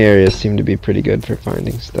 these green areas seem to be pretty good for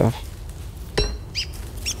finding stuff.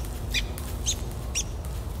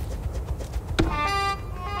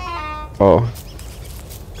 Oh.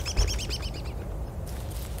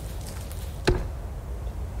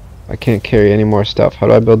 I can't carry any more stuff. How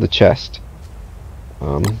do I build the chest?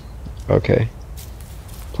 Okay.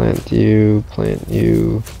 Plant you, plant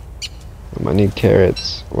you. I need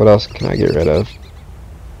carrots. What else can I get rid of?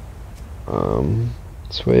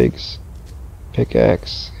 Twigs.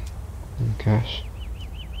 Pickaxe. Oh, gosh.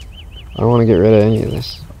 I don't want to get rid of any of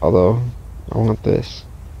this. Although, I want this.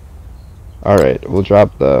 Alright, we'll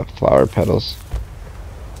drop the flower petals.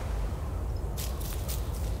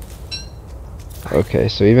 Okay,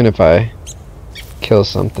 so even if I kill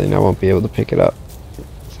something, I won't be able to pick it up.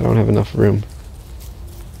 I don't have enough room.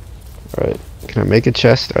 Alright, can I make a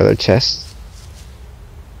chest? Are there chests?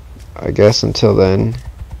 I guess until then,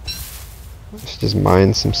 let's just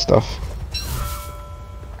mine some stuff.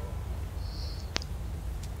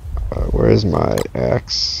 Where is my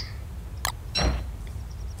axe?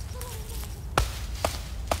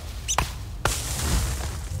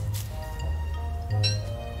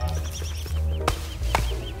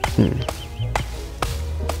 I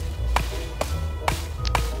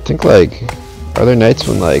think, like, are there nights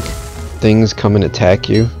when, like, things come and attack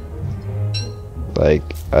you? Like,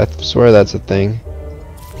 I swear that's a thing.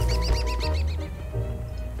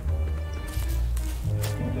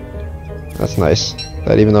 That's nice.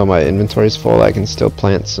 That even though my inventory's full, I can still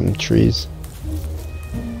plant some trees.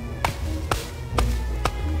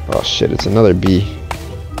 Oh shit, it's another bee.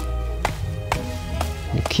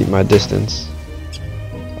 Keep my distance.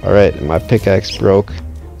 Alright, my pickaxe broke.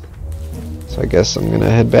 So I guess I'm gonna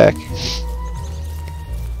head back.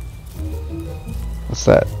 What's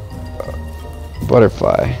that?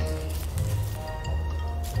 Butterfly.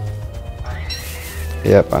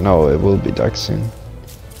 Yep, I know, it will be dark soon.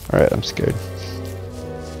 Alright, I'm scared.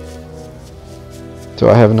 Do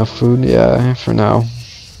I have enough food? Yeah, for now.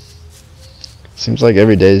 Seems like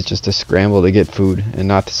every day is just a scramble to get food and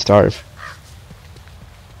not to starve.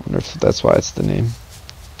 Wonder if that's why it's the name.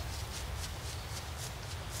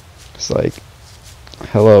 It's like,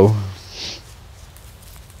 hello.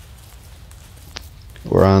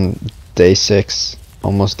 We're on day 6,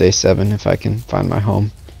 almost day 7 if I can find my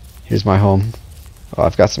home. Here's my home. Oh,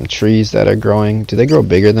 I've got some trees that are growing. Do they grow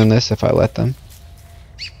bigger than this if I let them?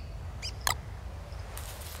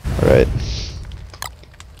 Alright.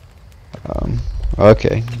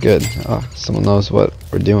 Okay, good. Oh, someone knows what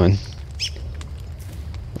we're doing.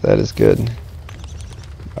 That is good.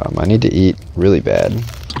 I need to eat really bad.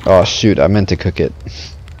 Oh shoot, I meant to cook it.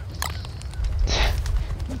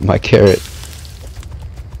 My carrot.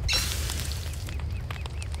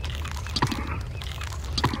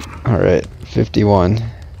 Alright, 51.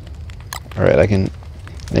 Alright, I can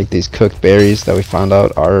make these cooked berries that we found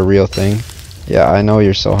out are a real thing. Yeah, I know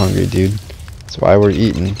you're so hungry, dude. That's why we're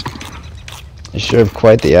eating. You sure have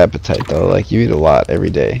quite the appetite, though. Like, you eat a lot every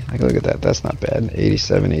day. Like, look at that. That's not bad.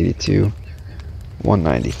 87, 82,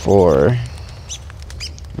 194.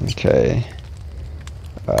 Okay.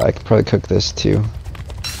 I could probably cook this, too.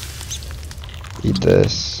 Eat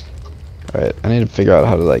this. Alright, I need to figure out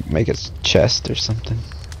how to, like, make a chest or something.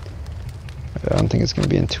 I don't think it's going to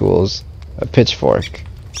be in tools. A pitchfork.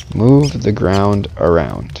 Move the ground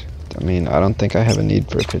around. I mean, I don't think I have a need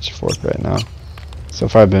for a pitchfork right now. So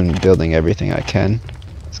far I've been building everything I can.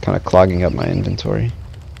 It's kind of clogging up my inventory.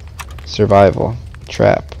 Survival.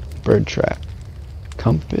 Trap. Bird trap.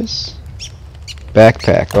 Compass.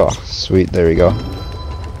 Backpack. Oh, sweet. There we go.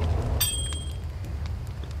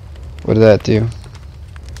 What did that do?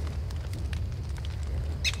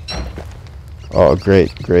 Oh,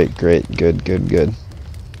 great, great, great. Good, good, good.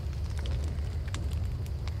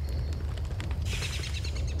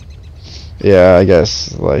 Yeah, I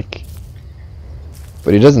guess, like...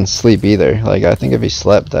 But he doesn't sleep either. Like, I think if he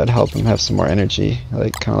slept, that'd help him have some more energy.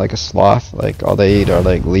 Like, kind of like a sloth. Like, all they eat are,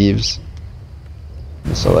 like, leaves.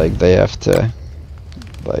 And so, like, they have to,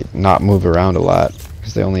 like, not move around a lot.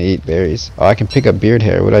 Because they only eat berries. Oh, I can pick up beard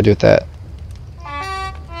hair. What do I do with that?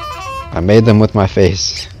 I made them with my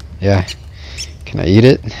face. Yeah. Can I eat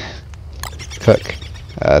it? Cook.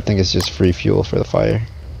 I think it's just free fuel for the fire.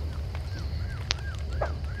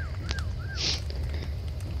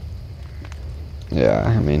 Yeah,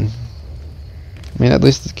 I mean, at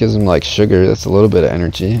least it gives them like sugar. That's a little bit of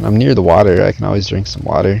energy. I'm near the water. I can always drink some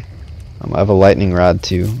water. I have a lightning rod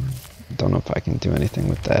too. Don't know if I can do anything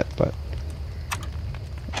with that, but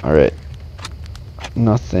all right.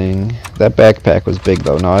 Nothing. That backpack was big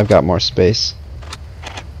though. Now I've got more space.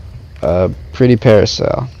 Pretty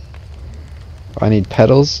parasol. I need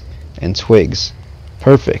petals and twigs.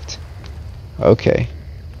 Perfect. Okay.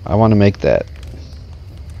 I want to make that.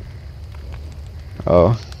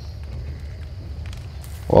 Oh.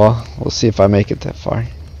 Well, we'll see if I make it that far.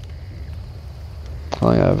 How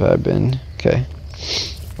long have I been? Okay.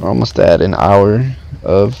 We're almost at an hour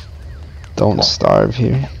of Don't Starve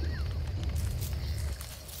here.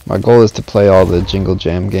 My goal is to play all the Jingle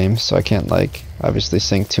Jam games, so I can't, like, obviously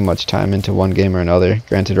sink too much time into one game or another.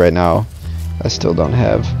 Granted, right now, I still don't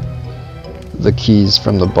have the keys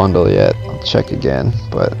from the bundle yet. I'll check again,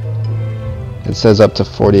 but it says up to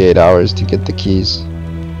 48 hours to get the keys.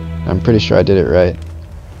 I'm pretty sure I did it right.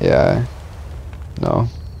 Yeah. No.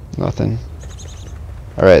 Nothing.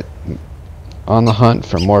 Alright. On the hunt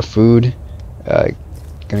for more food.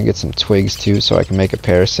 Gonna get some twigs too so I can make a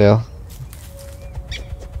parasail.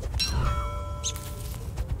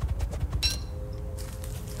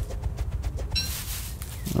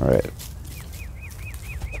 Alright.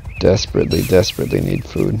 Desperately, desperately need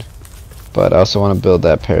food. But I also want to build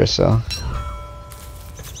that parasail.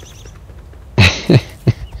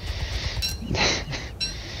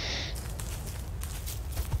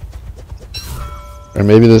 Or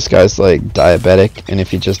maybe this guy's like diabetic, and if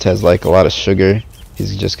he just has like a lot of sugar,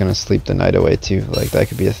 he's just gonna sleep the night away too. Like that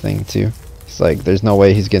could be a thing too. It's like there's no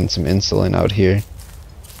way he's getting some insulin out here.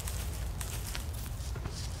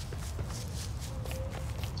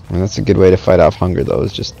 I mean, that's a good way to fight off hunger though,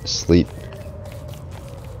 is just sleep.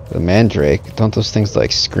 The mandrake, don't those things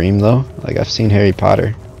like scream though? Like I've seen Harry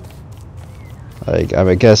Potter. Like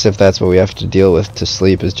I guess if that's what we have to deal with to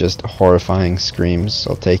sleep is just horrifying screams,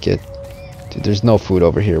 I'll take it. Dude, there's no food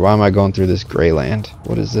over here. Why am I going through this gray land?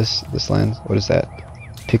 What is this? This land? What is that?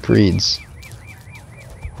 Pick reeds.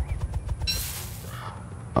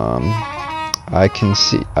 I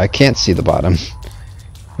can't see the bottom.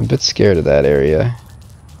 I'm a bit scared of that area.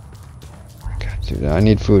 God, dude, I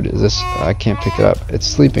need food. Is this? I can't pick it up. It's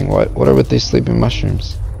sleeping. What are with these sleeping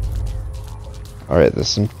mushrooms? Alright, there's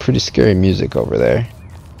some pretty scary music over there.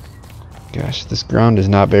 Gosh, this ground is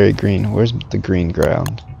not very green. Where's the green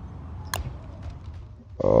ground?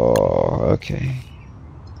 Oh, okay.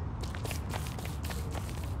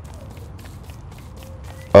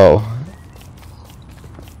 Oh.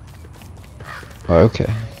 Oh,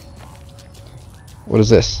 okay. What is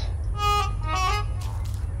this?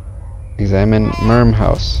 Examine Merm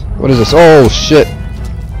House. What is this? Oh, shit!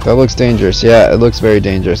 That looks dangerous. Yeah, it looks very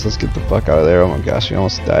dangerous. Let's get the fuck out of there. Oh my gosh, we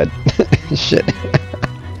almost died. Shit.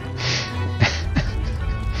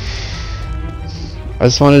 I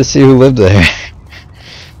just wanted to see who lived there.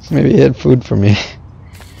 Maybe he had food for me.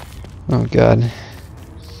 Oh god.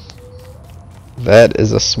 That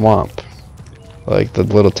is a swamp. Like the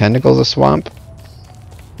little tentacles a swamp?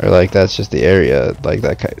 Or like that's just the area, like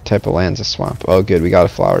that type of land's a swamp. Oh good, we got a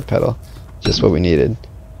flower petal. Just what we needed.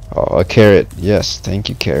 Oh, a carrot. Yes, thank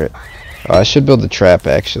you, carrot. Oh, I should build a trap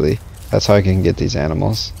actually. That's how I can get these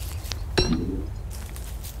animals.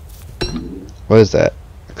 What is that?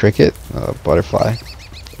 A cricket? A butterfly.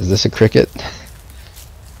 Is this a cricket?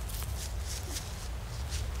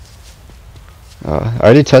 I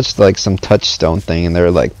already touched like some touchstone thing and there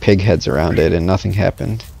were like pig heads around it and nothing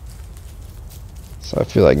happened. So I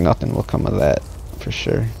feel like nothing will come of that for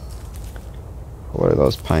sure. What are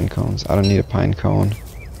those pine cones? I don't need a pine cone.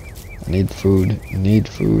 I need food. Need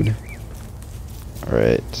food.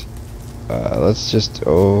 Alright. Let's just...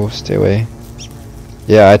 Oh, stay away.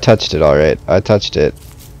 Yeah, I touched it alright. I touched it.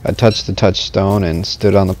 I touched the touchstone and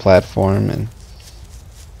stood on the platform and...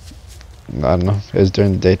 I don't know. It was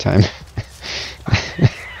during the daytime.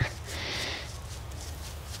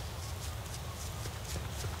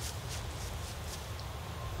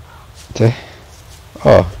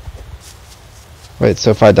 Oh. Wait, so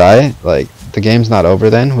if I die, like, the game's not over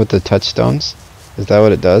then with the touchstones? Is that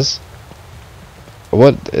what it does?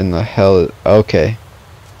 What in the hell? Okay.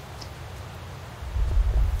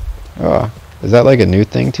 Oh. Is that like a new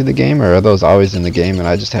thing to the game, or are those always in the game and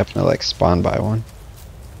I just happen to like spawn by one?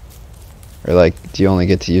 Or like, do you only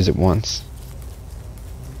get to use it once?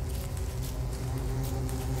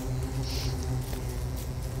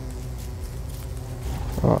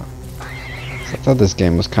 Oh. So I thought this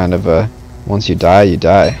game was kind of a, once you die, you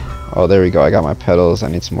die. Oh, there we go, I got my petals, I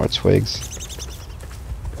need some more twigs.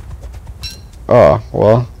 Oh,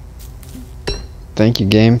 well. Thank you,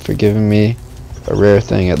 game, for giving me a rare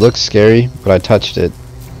thing. It looks scary, but I touched it.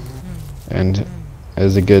 And it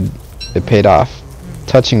was a good, it paid off.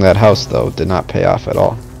 Touching that house, though, did not pay off at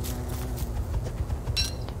all.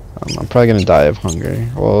 I'm probably gonna die of hunger.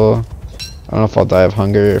 Well, I don't know if I'll die of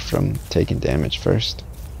hunger or from taking damage first.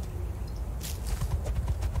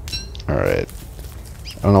 Alright.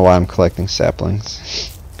 I don't know why I'm collecting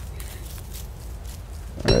saplings.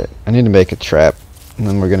 Alright, I need to make a trap, and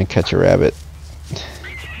then we're gonna catch a rabbit.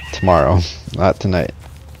 Tomorrow, not tonight.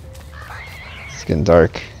 It's getting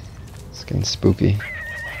dark. It's getting spooky.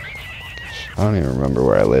 Gosh, I don't even remember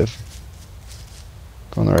where I live.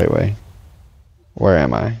 Going the right way. Where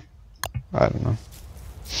am I? I don't know.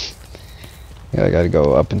 Yeah, I gotta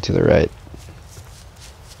go up and to the right.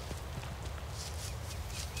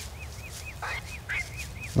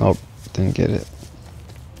 Nope, didn't get it.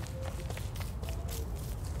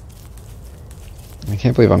 I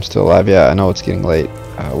can't believe I'm still alive. Yeah, I know it's getting late.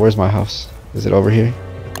 Where's my house? Is it over here?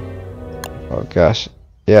 Oh gosh.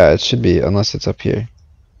 Yeah, it should be, unless it's up here.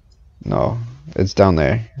 No, it's down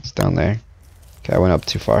there. It's down there. Okay, I went up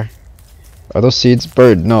too far. Are those seeds?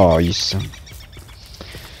 Bird, no, you son.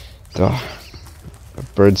 Duh. A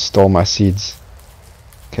bird stole my seeds.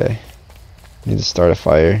 Okay. Need to start a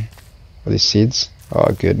fire. Are these seeds?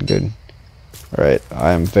 Oh, good, good. Alright,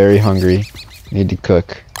 I am very hungry. Need to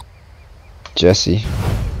cook. Jesse.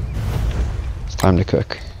 It's time to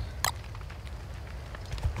cook.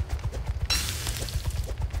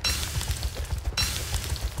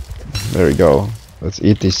 There we go. Let's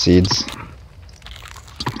eat these seeds.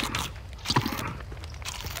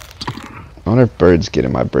 I wonder if birds get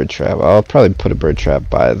in my bird trap. I'll probably put a bird trap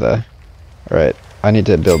by the... Alright, I need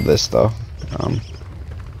to build this though.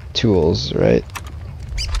 Tools, right?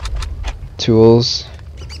 Tools.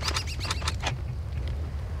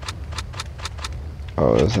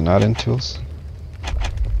 Oh, is it not in tools?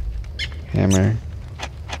 Hammer.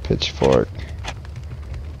 Pitchfork.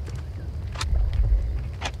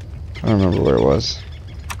 I don't remember where it was.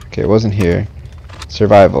 Okay, it wasn't here.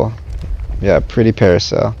 Survival. Yeah, pretty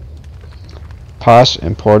parasol. Posh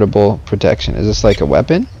and portable protection. Is this like a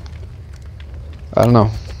weapon? I don't know.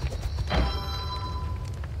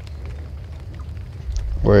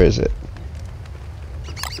 Where is it?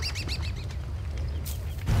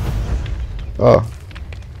 Oh.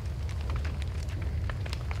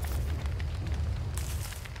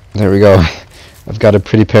 There we go. I've got a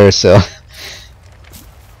pretty parasol.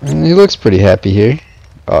 And he looks pretty happy here.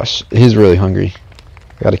 Oh, he's really hungry.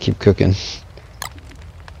 Gotta keep cooking.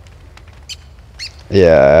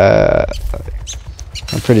 Yeah,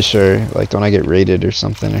 I'm pretty sure, like, don't I get raided or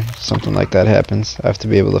something like that happens, I have to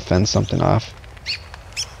be able to fend something off.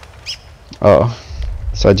 Oh,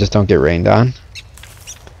 so I just don't get rained on?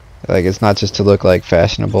 Like, it's not just to look, like,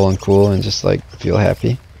 fashionable and cool and just, like, feel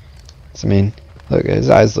happy. So, I mean, look, his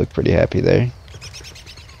eyes look pretty happy there.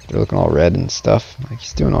 They're looking all red and stuff. Like,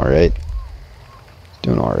 he's doing alright.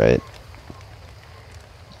 Doing alright.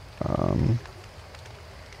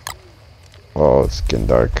 Oh, it's getting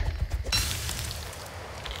dark.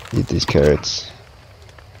 Eat these carrots.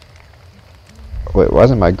 Wait, why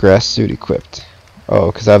isn't my grass suit equipped?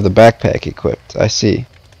 Oh, because I have the backpack equipped. I see.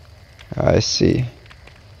 I see.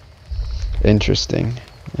 Interesting.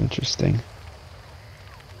 Interesting.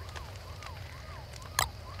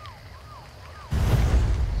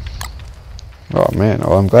 Oh man,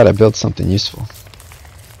 oh I'm glad I built something useful.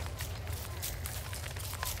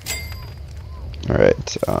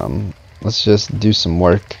 Alright, let's just do some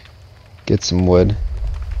work. Get some wood.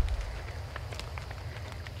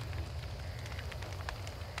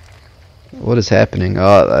 What is happening?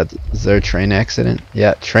 Oh, is there a train accident?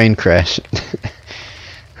 Yeah, train crash.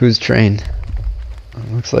 Whose train?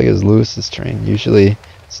 Looks like it's Lewis's train. Usually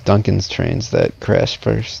it's Duncan's trains that crash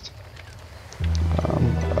first.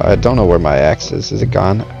 I don't know where my axe is. Is it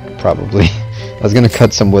gone? Probably. I was gonna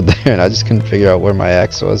cut some wood there and I just couldn't figure out where my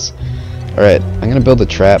axe was. Alright, I'm gonna build a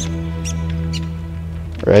trap.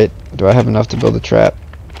 Right? Do I have enough to build a trap?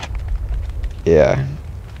 Yeah.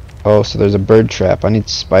 Oh, so there's a bird trap. I need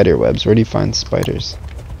spider webs. Where do you find spiders?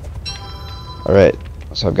 Alright,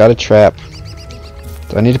 so I've got a trap.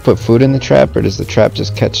 Do I need to put food in the trap, or does the trap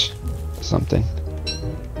just catch something?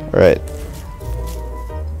 Alright.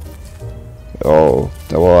 Oh,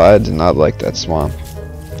 well, I did not like that swamp.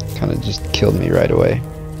 Kind of just killed me right away.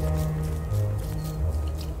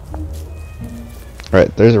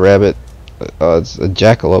 Alright, there's a rabbit. It's a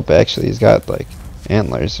jackalope, actually. He's got, like,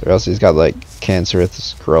 antlers, or else he's got, like,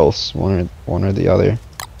 cancerous growths, one or the other.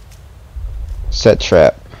 Set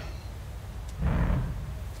trap.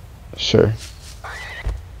 Sure.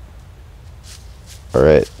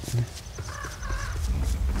 Alright.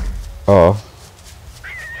 Oh.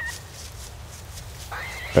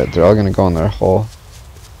 Alright, they're all gonna go in their hole.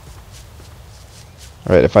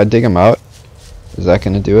 Alright, if I dig them out, is that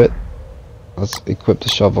gonna do it? Let's equip the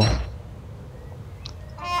shovel.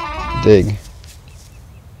 Dig.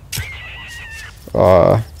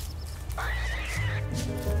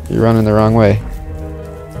 You're running the wrong way.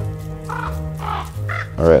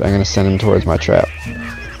 Alright, I'm gonna send him towards my trap.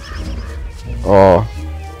 Oh.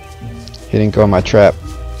 He didn't go in my trap.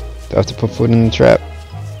 Do I have to put food in the trap?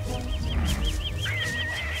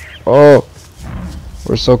 Oh!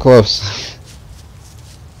 We're so close.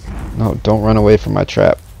 No, don't run away from my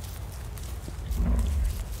trap.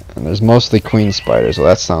 And there's mostly queen spiders. Well,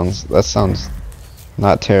 that sounds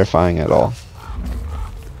not terrifying at all.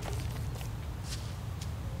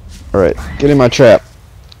 Alright, get in my trap.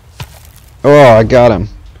 Oh, I got him.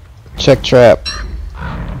 Check trap.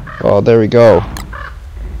 Oh, there we go.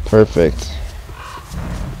 Perfect.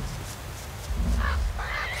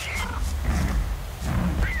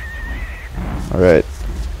 Alright.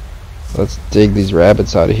 Let's dig these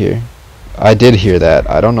rabbits out of here. I did hear that.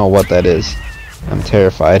 I don't know what that is. I'm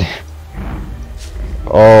terrified.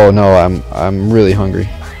 Oh no, I'm really hungry.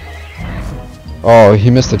 Oh, he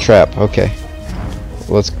missed the trap. Okay.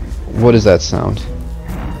 What is that sound?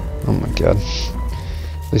 Oh my god.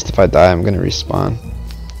 At least if I die, I'm gonna respawn.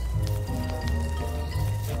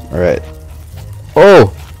 Alright.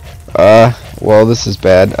 Oh! Well, this is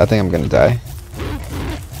bad. I think I'm gonna die.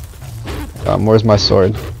 Where's my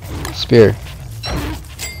sword? Spear.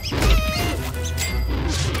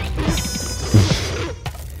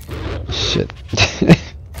 shit.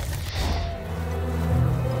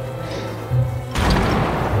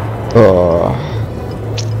 Oh.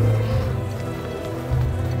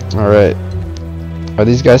 Alright. Are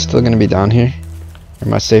these guys still gonna be down here? Or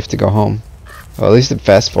am I safe to go home? Well, at least it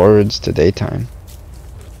fast forwards to daytime.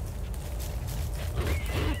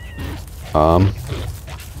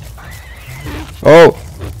 Oh!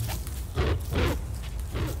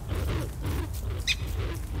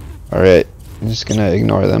 Alright, I'm just gonna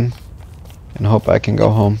ignore them and hope I can go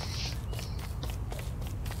home.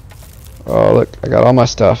 Oh, look, I got all my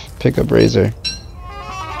stuff. Pick up razor.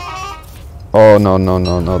 Oh, no, no,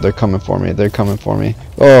 no, no, they're coming for me. They're coming for me.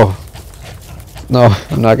 Oh! No,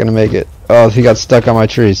 I'm not gonna make it. Oh, he got stuck on my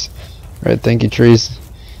trees. Alright, thank you, trees.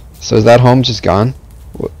 So is that home just gone?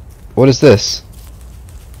 What is this?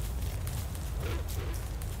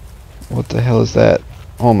 What the hell is that?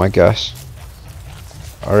 Oh my gosh.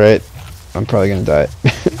 Alright, I'm probably gonna die.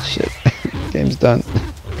 Shit, game's done.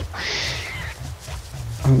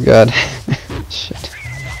 Oh god. Shit.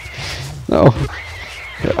 No.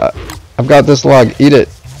 I've got this log. Eat it.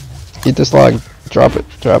 Eat this log. Drop it.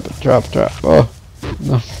 Drop it. Drop. Drop. Oh.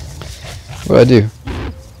 No. What do I do?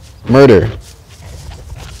 Murder.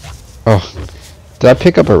 Oh. Did I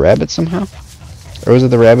pick up a rabbit somehow? Or was it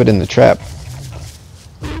the rabbit in the trap?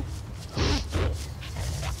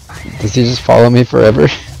 Does he just follow me forever?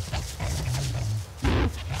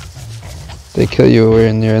 They kill you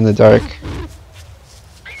when you're in the dark.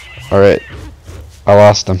 Alright. I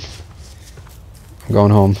lost him. I'm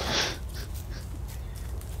going home.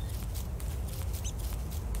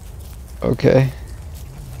 Okay.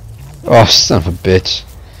 Oh, son of a bitch.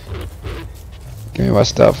 Give me my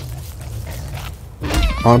stuff.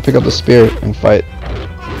 I want to pick up the spear and fight.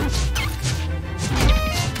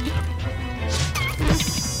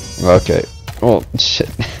 Okay. Oh, shit.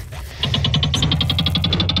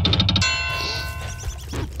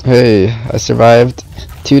 Hey, I survived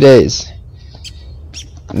 2 days.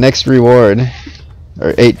 Next reward,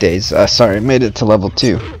 or 8 days. Sorry, made it to level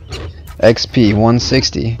 2. XP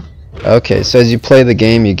 160. Okay, so as you play the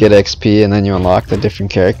game, you get XP and then you unlock the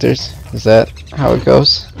different characters. Is that how it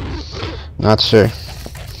goes? Not sure.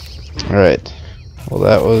 Alright. Well,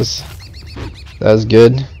 that was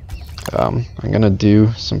good. I'm gonna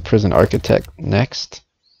do some Prison Architect next.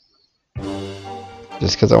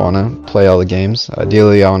 Just because I want to play all the games.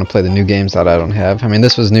 Ideally, I want to play the new games that I don't have. I mean,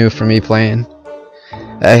 this was new for me playing.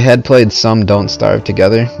 I had played some Don't Starve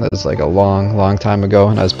together. That was like a long time ago,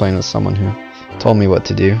 and I was playing with someone who told me what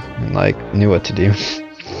to do and like knew what to do.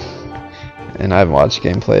 And I haven't watched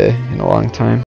gameplay in a long time.